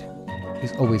bugs in it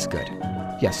is always good.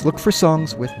 Yes, look for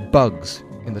songs with bugs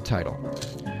in the title.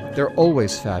 They're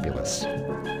always fabulous.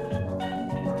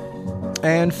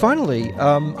 And finally,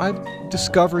 I've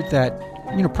discovered that,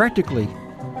 you know, practically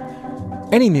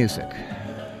any music,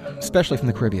 especially from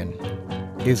the Caribbean,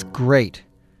 is great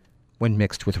when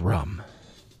mixed with rum.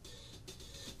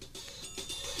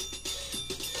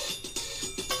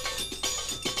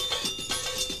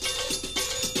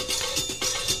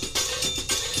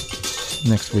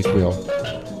 Next week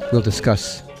we'll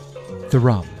discuss the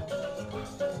rum.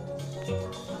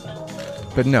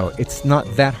 But no, it's not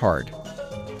that hard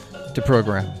to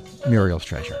program Muriel's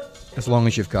Treasure, as long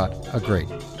as you've got a great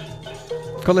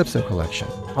calypso collection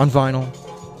on vinyl,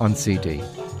 on CD,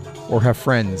 or have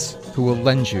friends who will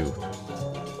lend you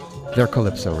their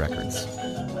calypso records,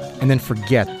 and then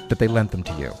forget that they lent them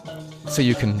to you, so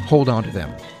you can hold on to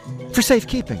them, for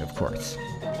safekeeping, of course,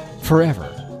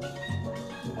 forever.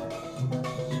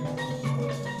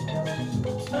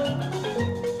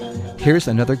 Here's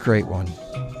another great one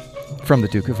from the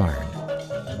Duke of Iron.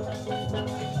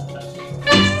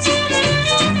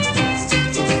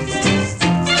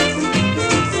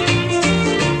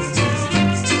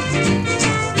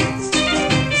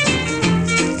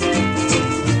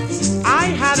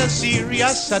 I had a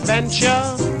serious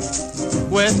adventure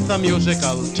with a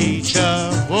musical teacher.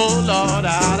 Oh Lord,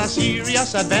 I had a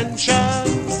serious adventure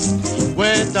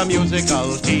with a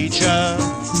musical teacher.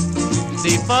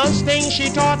 The first thing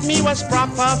she taught me was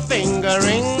proper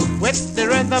fingering, with the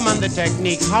rhythm and the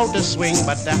technique, how to swing.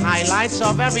 But the highlights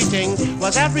of everything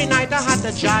was every night I had to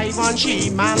jive on she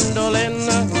mandolin.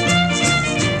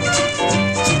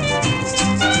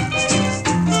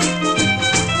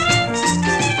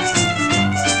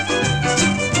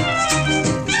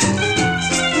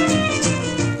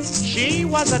 She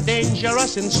was a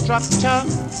dangerous instructor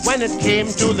when it came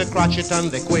to the crotchet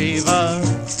and the quaver.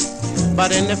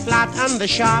 But in the flat and the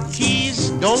sharp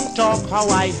keys, don't talk how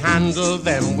I handle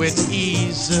them with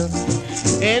ease.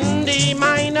 In the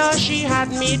minor she had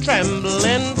me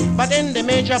trembling, but in the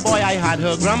major, boy, I had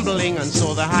her grumbling. And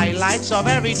so the highlights of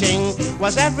everything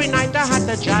was every night I had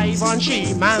to jive on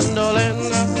she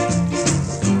mandolin.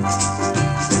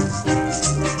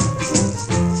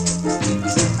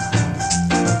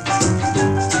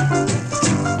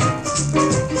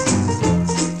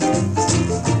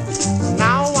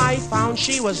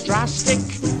 She was drastic.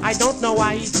 I don't know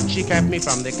why she kept me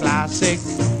from the classic.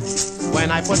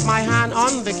 When I put my hand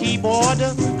on the keyboard,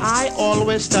 I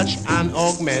always touch an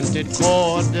augmented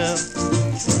chord.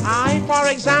 I, for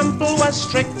example, was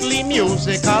strictly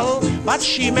musical, but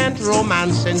she meant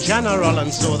romance in general.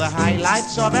 And so the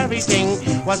highlights of everything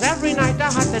was every night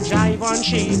I had to jive on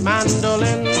she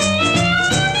mandolin.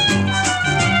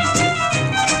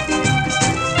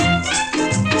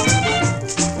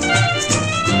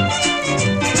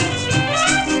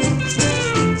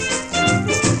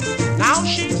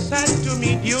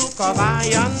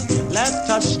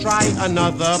 must try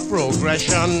another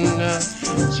progression.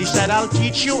 She said, I'll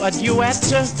teach you a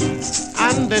duet,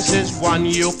 and this is one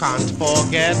you can't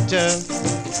forget.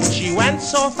 She went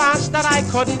so fast that I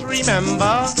couldn't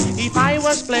remember if I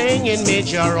was playing in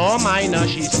major or minor.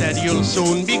 She said, you'll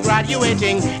soon be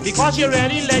graduating because you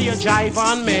really lay your jive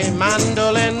on me,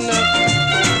 mandolin.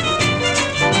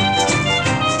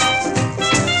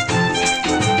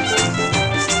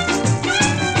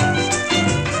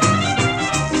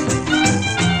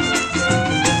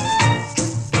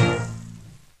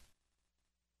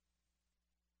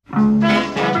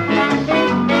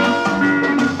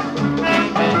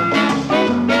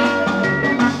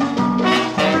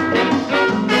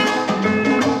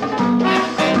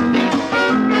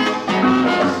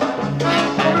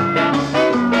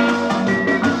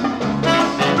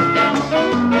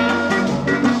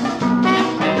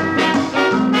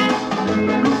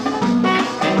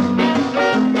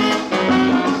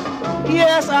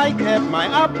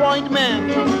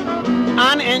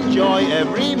 And enjoy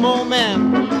every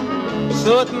moment.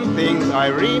 Certain things I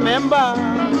remember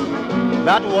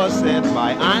that was said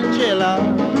by Angela.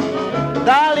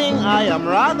 Darling, I am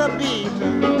rather beat.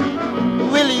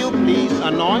 Will you please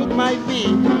anoint my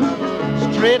feet?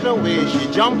 Straight away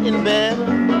she jumped in bed.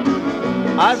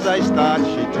 As I start,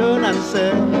 she turned and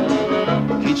said,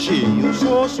 Kitchi, you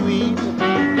so sweet.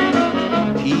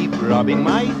 Keep rubbing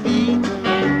my feet.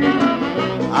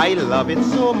 I love it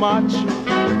so much.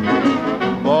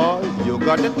 Boy, you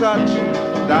got the touch.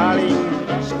 Darling,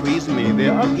 squeeze me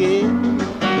there again.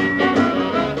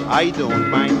 I don't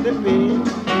mind the pain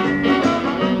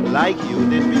like you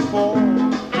did before.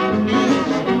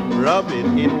 Please rub it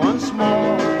in once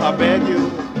more, I beg you.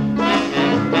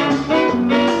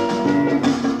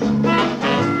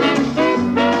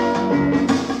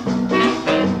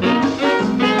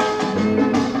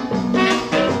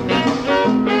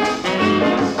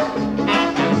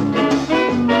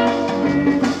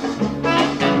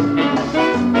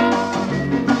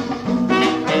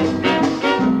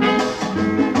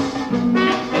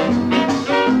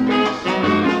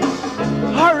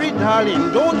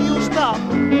 Darling, don't you stop.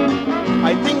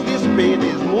 I think this pain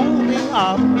is moving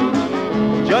up.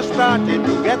 Just started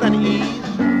to get an ease.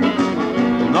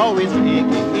 Now it's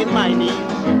aching in my knees.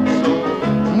 So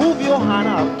move your hand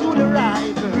up to the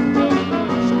right.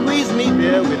 Squeeze me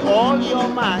there with all your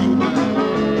might.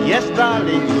 Yes,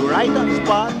 darling, you're right on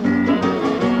spot.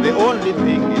 The only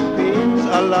thing it pains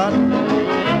a lot.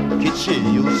 Kitchi,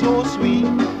 you so sweet.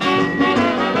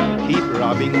 Keep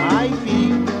rubbing my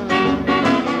feet.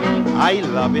 I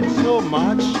love it so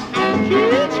much.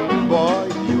 Kid, boy,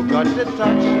 you got the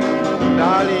touch.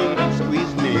 Darling,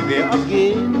 squeeze me there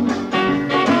again.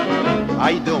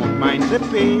 I don't mind the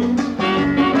pain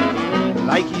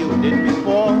like you did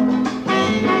before.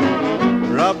 Please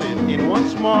rub it in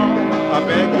once more, I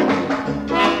beg you.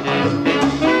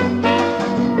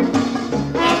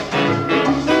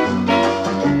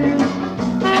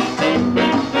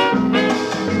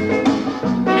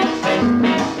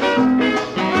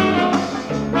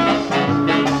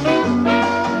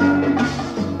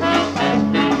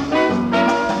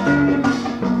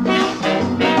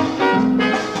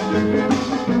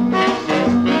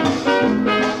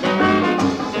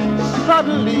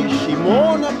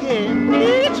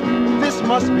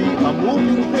 Must be a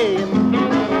moving pain.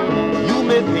 You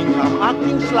may think I'm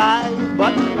acting sly,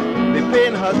 but the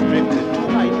pain has drifted to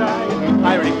my thigh.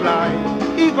 I reply,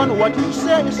 even what you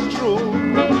say is true.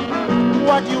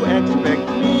 What you expect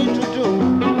me to do?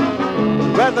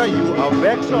 Whether you are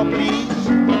vexed or pleased,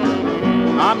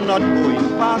 I'm not going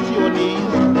past your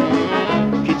knees.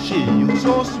 Kitchi, you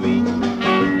so sweet.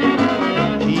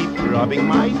 Keep rubbing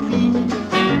my feet.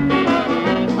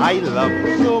 I love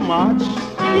you so much.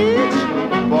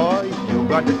 Boy, you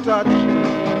got the touch.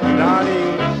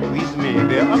 Darling, squeeze me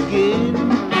there again.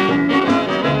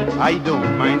 I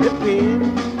don't mind the pain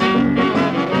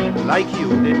like you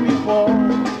did before.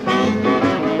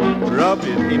 Rub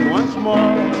it in once more,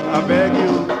 I beg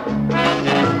you.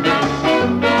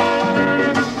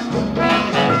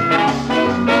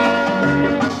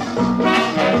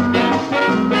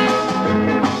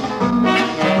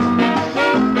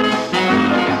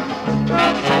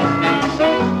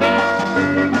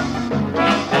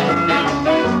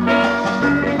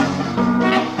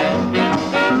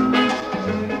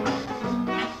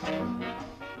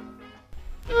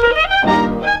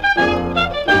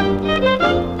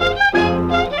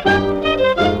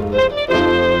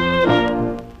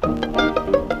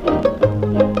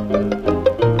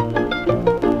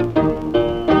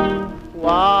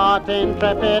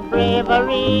 intrepid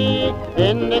bravery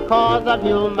in the cause of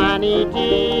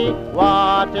humanity.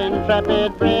 What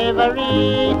intrepid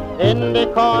bravery in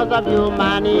the cause of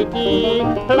humanity.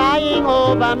 Flying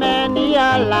over many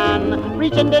a land,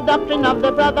 preaching the doctrine of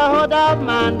the brotherhood of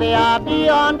man. They are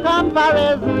beyond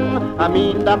comparison. I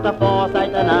mean Dr. Forsyth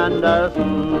and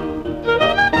Anderson.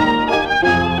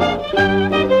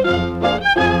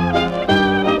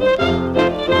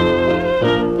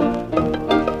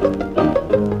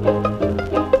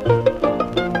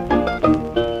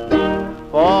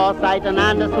 Forsyth and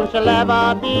Anderson shall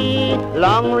ever be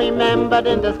long remembered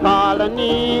in this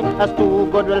colony as two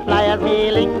goodwill flyers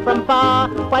hailing from far,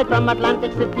 quite from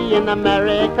Atlantic City in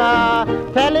America,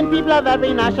 telling people of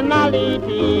every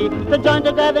nationality to join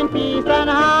together in peace and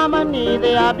harmony.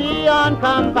 They are beyond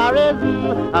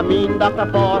comparison. I mean Dr.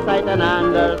 Forsyth and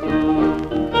Anderson.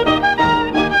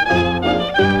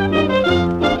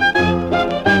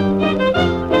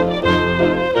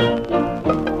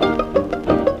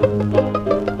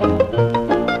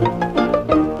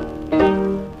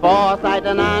 Forsyth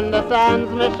and Anderson's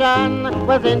mission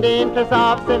was in the interest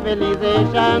of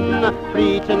civilization,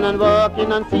 preaching and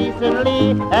working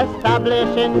unceasingly,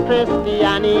 establishing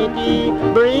Christianity,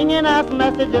 bringing us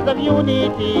messages of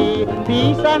unity,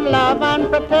 peace and love and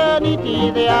fraternity.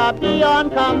 They are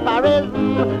beyond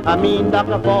comparison. I mean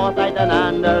Dr. Forsyth and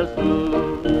Anderson.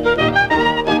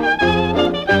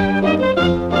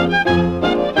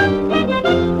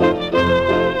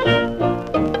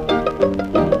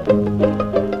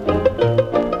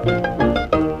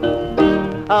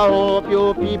 I hope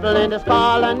you people in this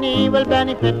colony will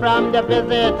benefit from the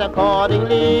visit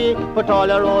accordingly. Put all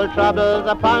your old troubles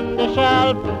upon the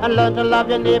shelf and learn to love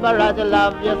your neighbor as you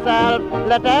love yourself.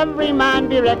 Let every man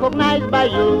be recognized by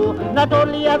you, not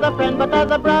only as a friend but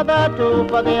as a brother too,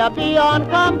 for they are beyond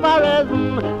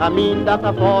comparison. I mean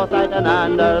Dr. Forsyth and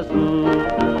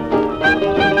Anderson.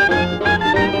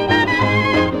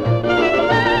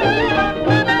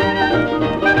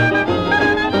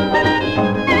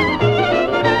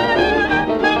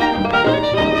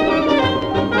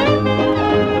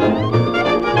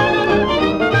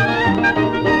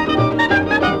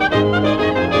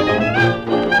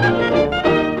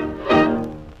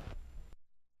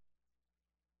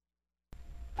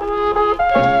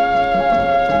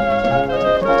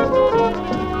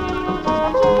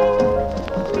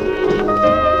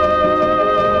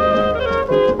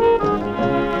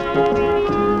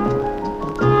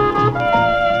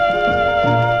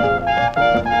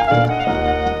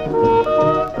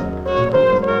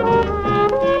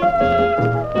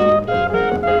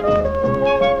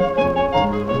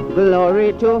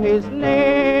 Glory to his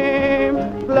name,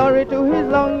 glory to his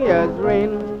long years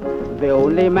reign. The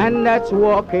only man that's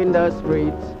walking the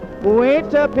streets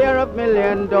with a pair of $1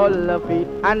 million feet.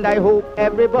 And I hope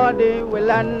everybody will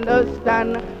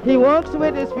understand, he works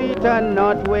with his feet and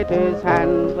not with his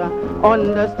hands.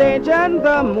 On the stage and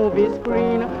the movie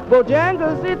screen,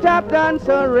 Bojangles the tap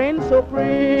dancer reigns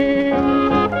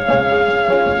supreme.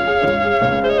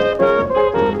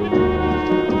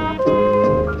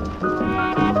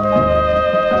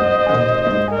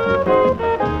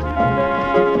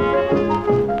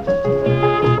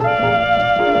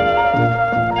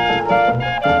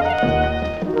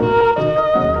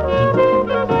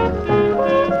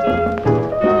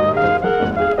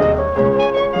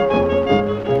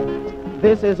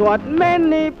 This is what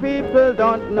many people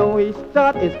don't know. He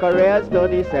started his career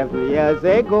 37 years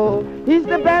ago. He's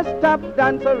the best tap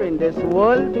dancer in this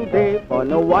world today, for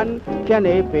no one can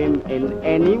ape him in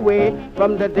any way.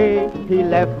 From the day he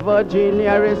left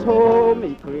Virginia, his home,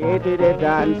 he created a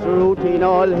dance routine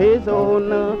all his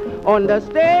own. On the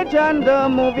stage and the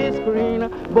movie screen,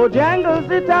 Bojangles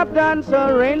the tap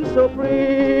dancer reigns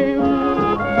supreme.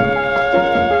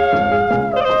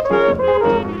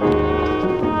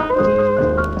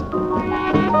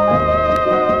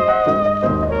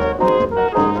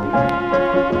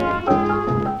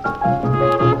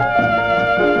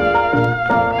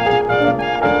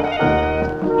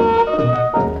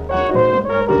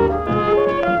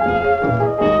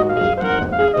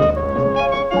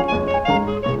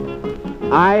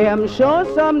 I am sure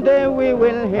someday we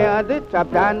will hear the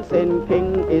tap dancing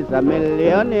king is a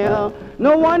millionaire.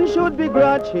 No one should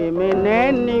begrudge him in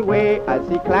any way as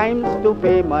he climbs to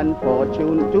fame and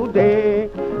fortune today.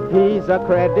 He's a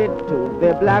credit to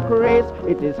the black race.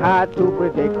 It is hard to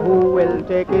predict who will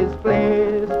take his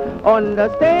place. On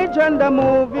the stage and the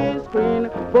movie screen,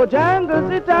 Bojangles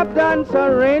the tap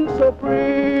dancer reigns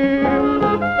supreme.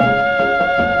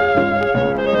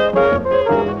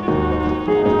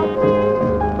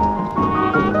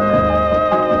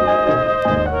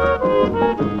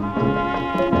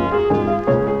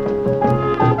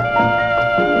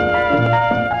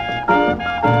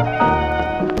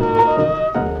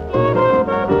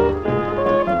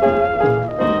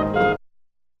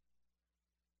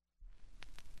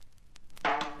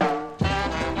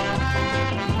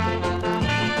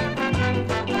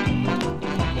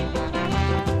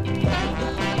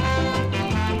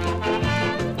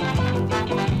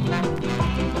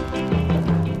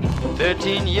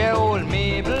 13-year-old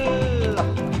Mabel,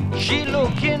 she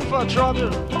looking for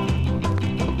trouble.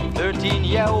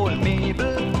 13-year-old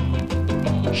Mabel,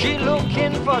 she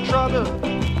looking for trouble.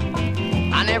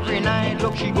 And every night,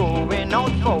 look, she going out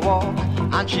for walk.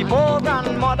 And she poor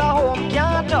grandmother home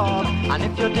can't talk. And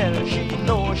if you tell her she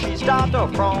know, she start to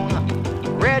frown.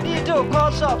 Ready to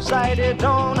cuss upside it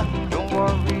down. Don't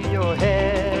worry your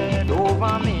head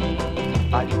over me.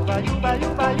 Bye.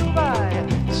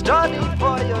 Study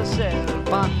for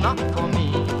yourself and not for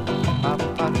me.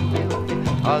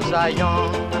 'Cause I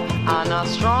young and I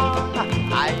strong,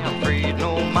 I am afraid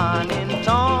no man in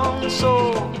town.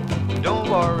 So don't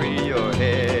worry your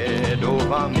head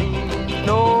over me.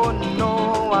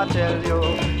 No, I tell you,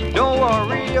 don't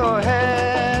worry your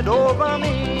head over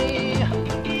me.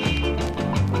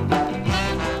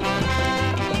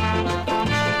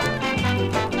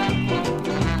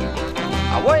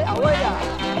 Away.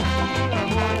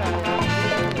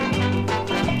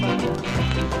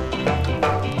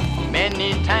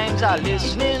 Many times I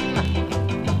listening,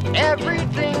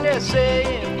 everything they're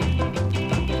saying.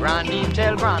 Granny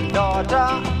tell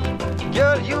granddaughter,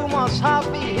 girl, you must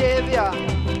have behavior.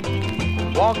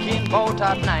 Walking about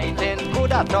at night ain't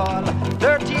good at all.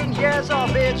 13 years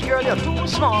of age, girl, you're too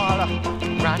small.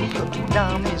 Granny, you're too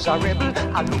damn miserable.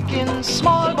 I'm looking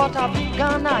small, but I'm big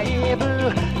and I'm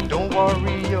able. Don't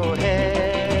worry your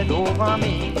head over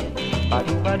me.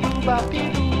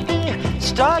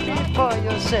 Study for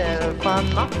yourself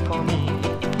and not for me.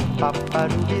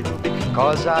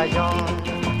 'Cause I'm young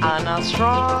and I'm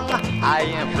strong, I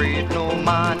ain't afraid no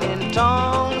man in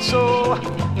town. So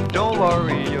don't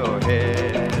worry your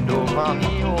head over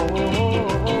me.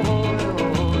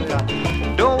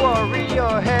 Don't worry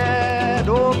your head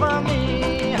over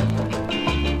me.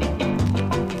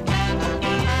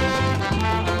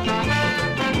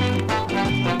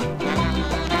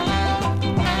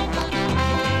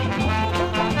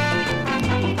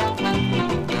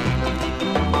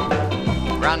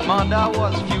 Grandmother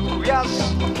was furious,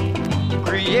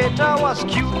 Creator was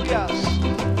curious.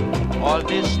 All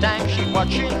this time she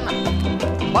watching,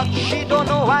 but she don't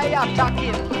know why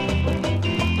attacking.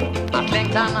 At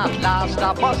length and at last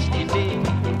a busting day.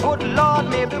 Good Lord,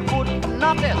 maybe could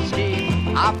not escape.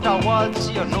 Afterwards,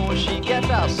 you know she get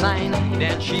a sign.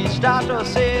 Then she start to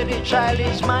say the child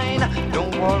is mine.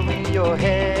 Don't worry your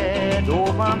head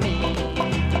over me.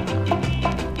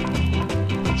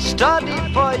 Study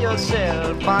for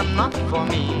yourself and not for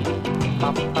me.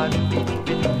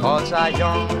 'Cause I'm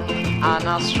young and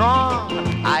I'm strong,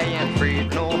 I ain't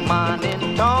afraid no man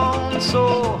in town.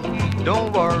 So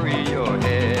don't worry your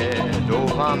head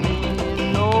over me.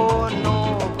 No,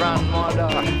 grandmother,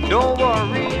 don't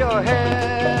worry your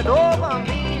head over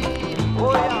me.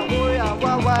 Oh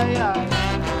yeah, why.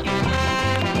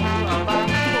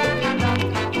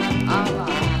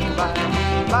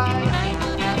 Bye.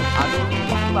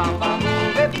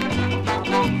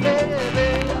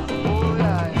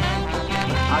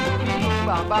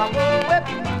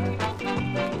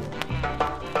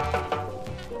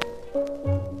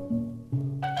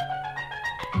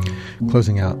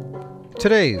 Closing out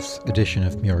today's edition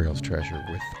of Muriel's Treasure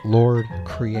with Lord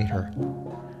Creator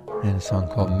and a song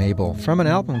called Mabel from an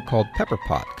album called Pepper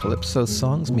Pot, Calypso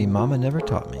Songs Me Mama Never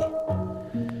Taught Me.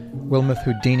 Wilmoth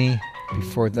Houdini,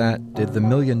 before that, did The $1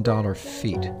 Million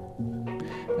Feat.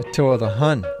 Attila the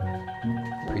Hun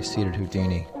preceded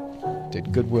Houdini,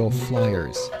 did Goodwill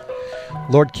Flyers.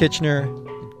 Lord Kitchener,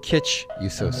 Kitsch, You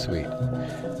So Sweet.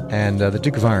 And the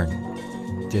Duke of Iron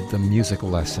did The Music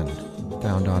Lesson,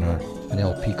 found on an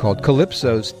LP called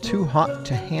Calypso's Too Hot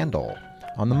to Handle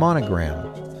on the Monogram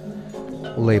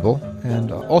label,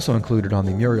 and also included on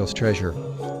the Muriel's Treasure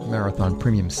Marathon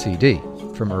Premium CD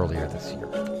from earlier this year.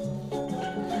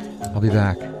 I'll be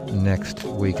back next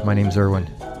week. My name's Irwin.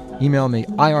 Email me,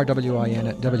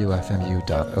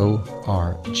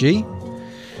 irwin@wfmu.org.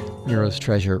 Muriel's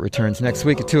Treasure returns next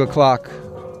week at 2 o'clock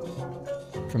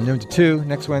from noon to 2.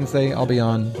 Next Wednesday, I'll be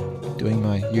on doing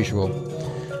my usual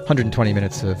 120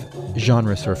 minutes of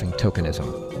genre surfing tokenism.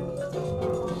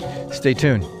 Stay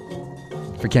tuned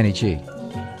for Kenny G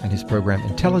and his program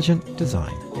Intelligent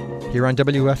Design here on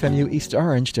WFMU East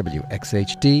Orange,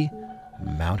 WXHD,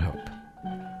 Mount Hope.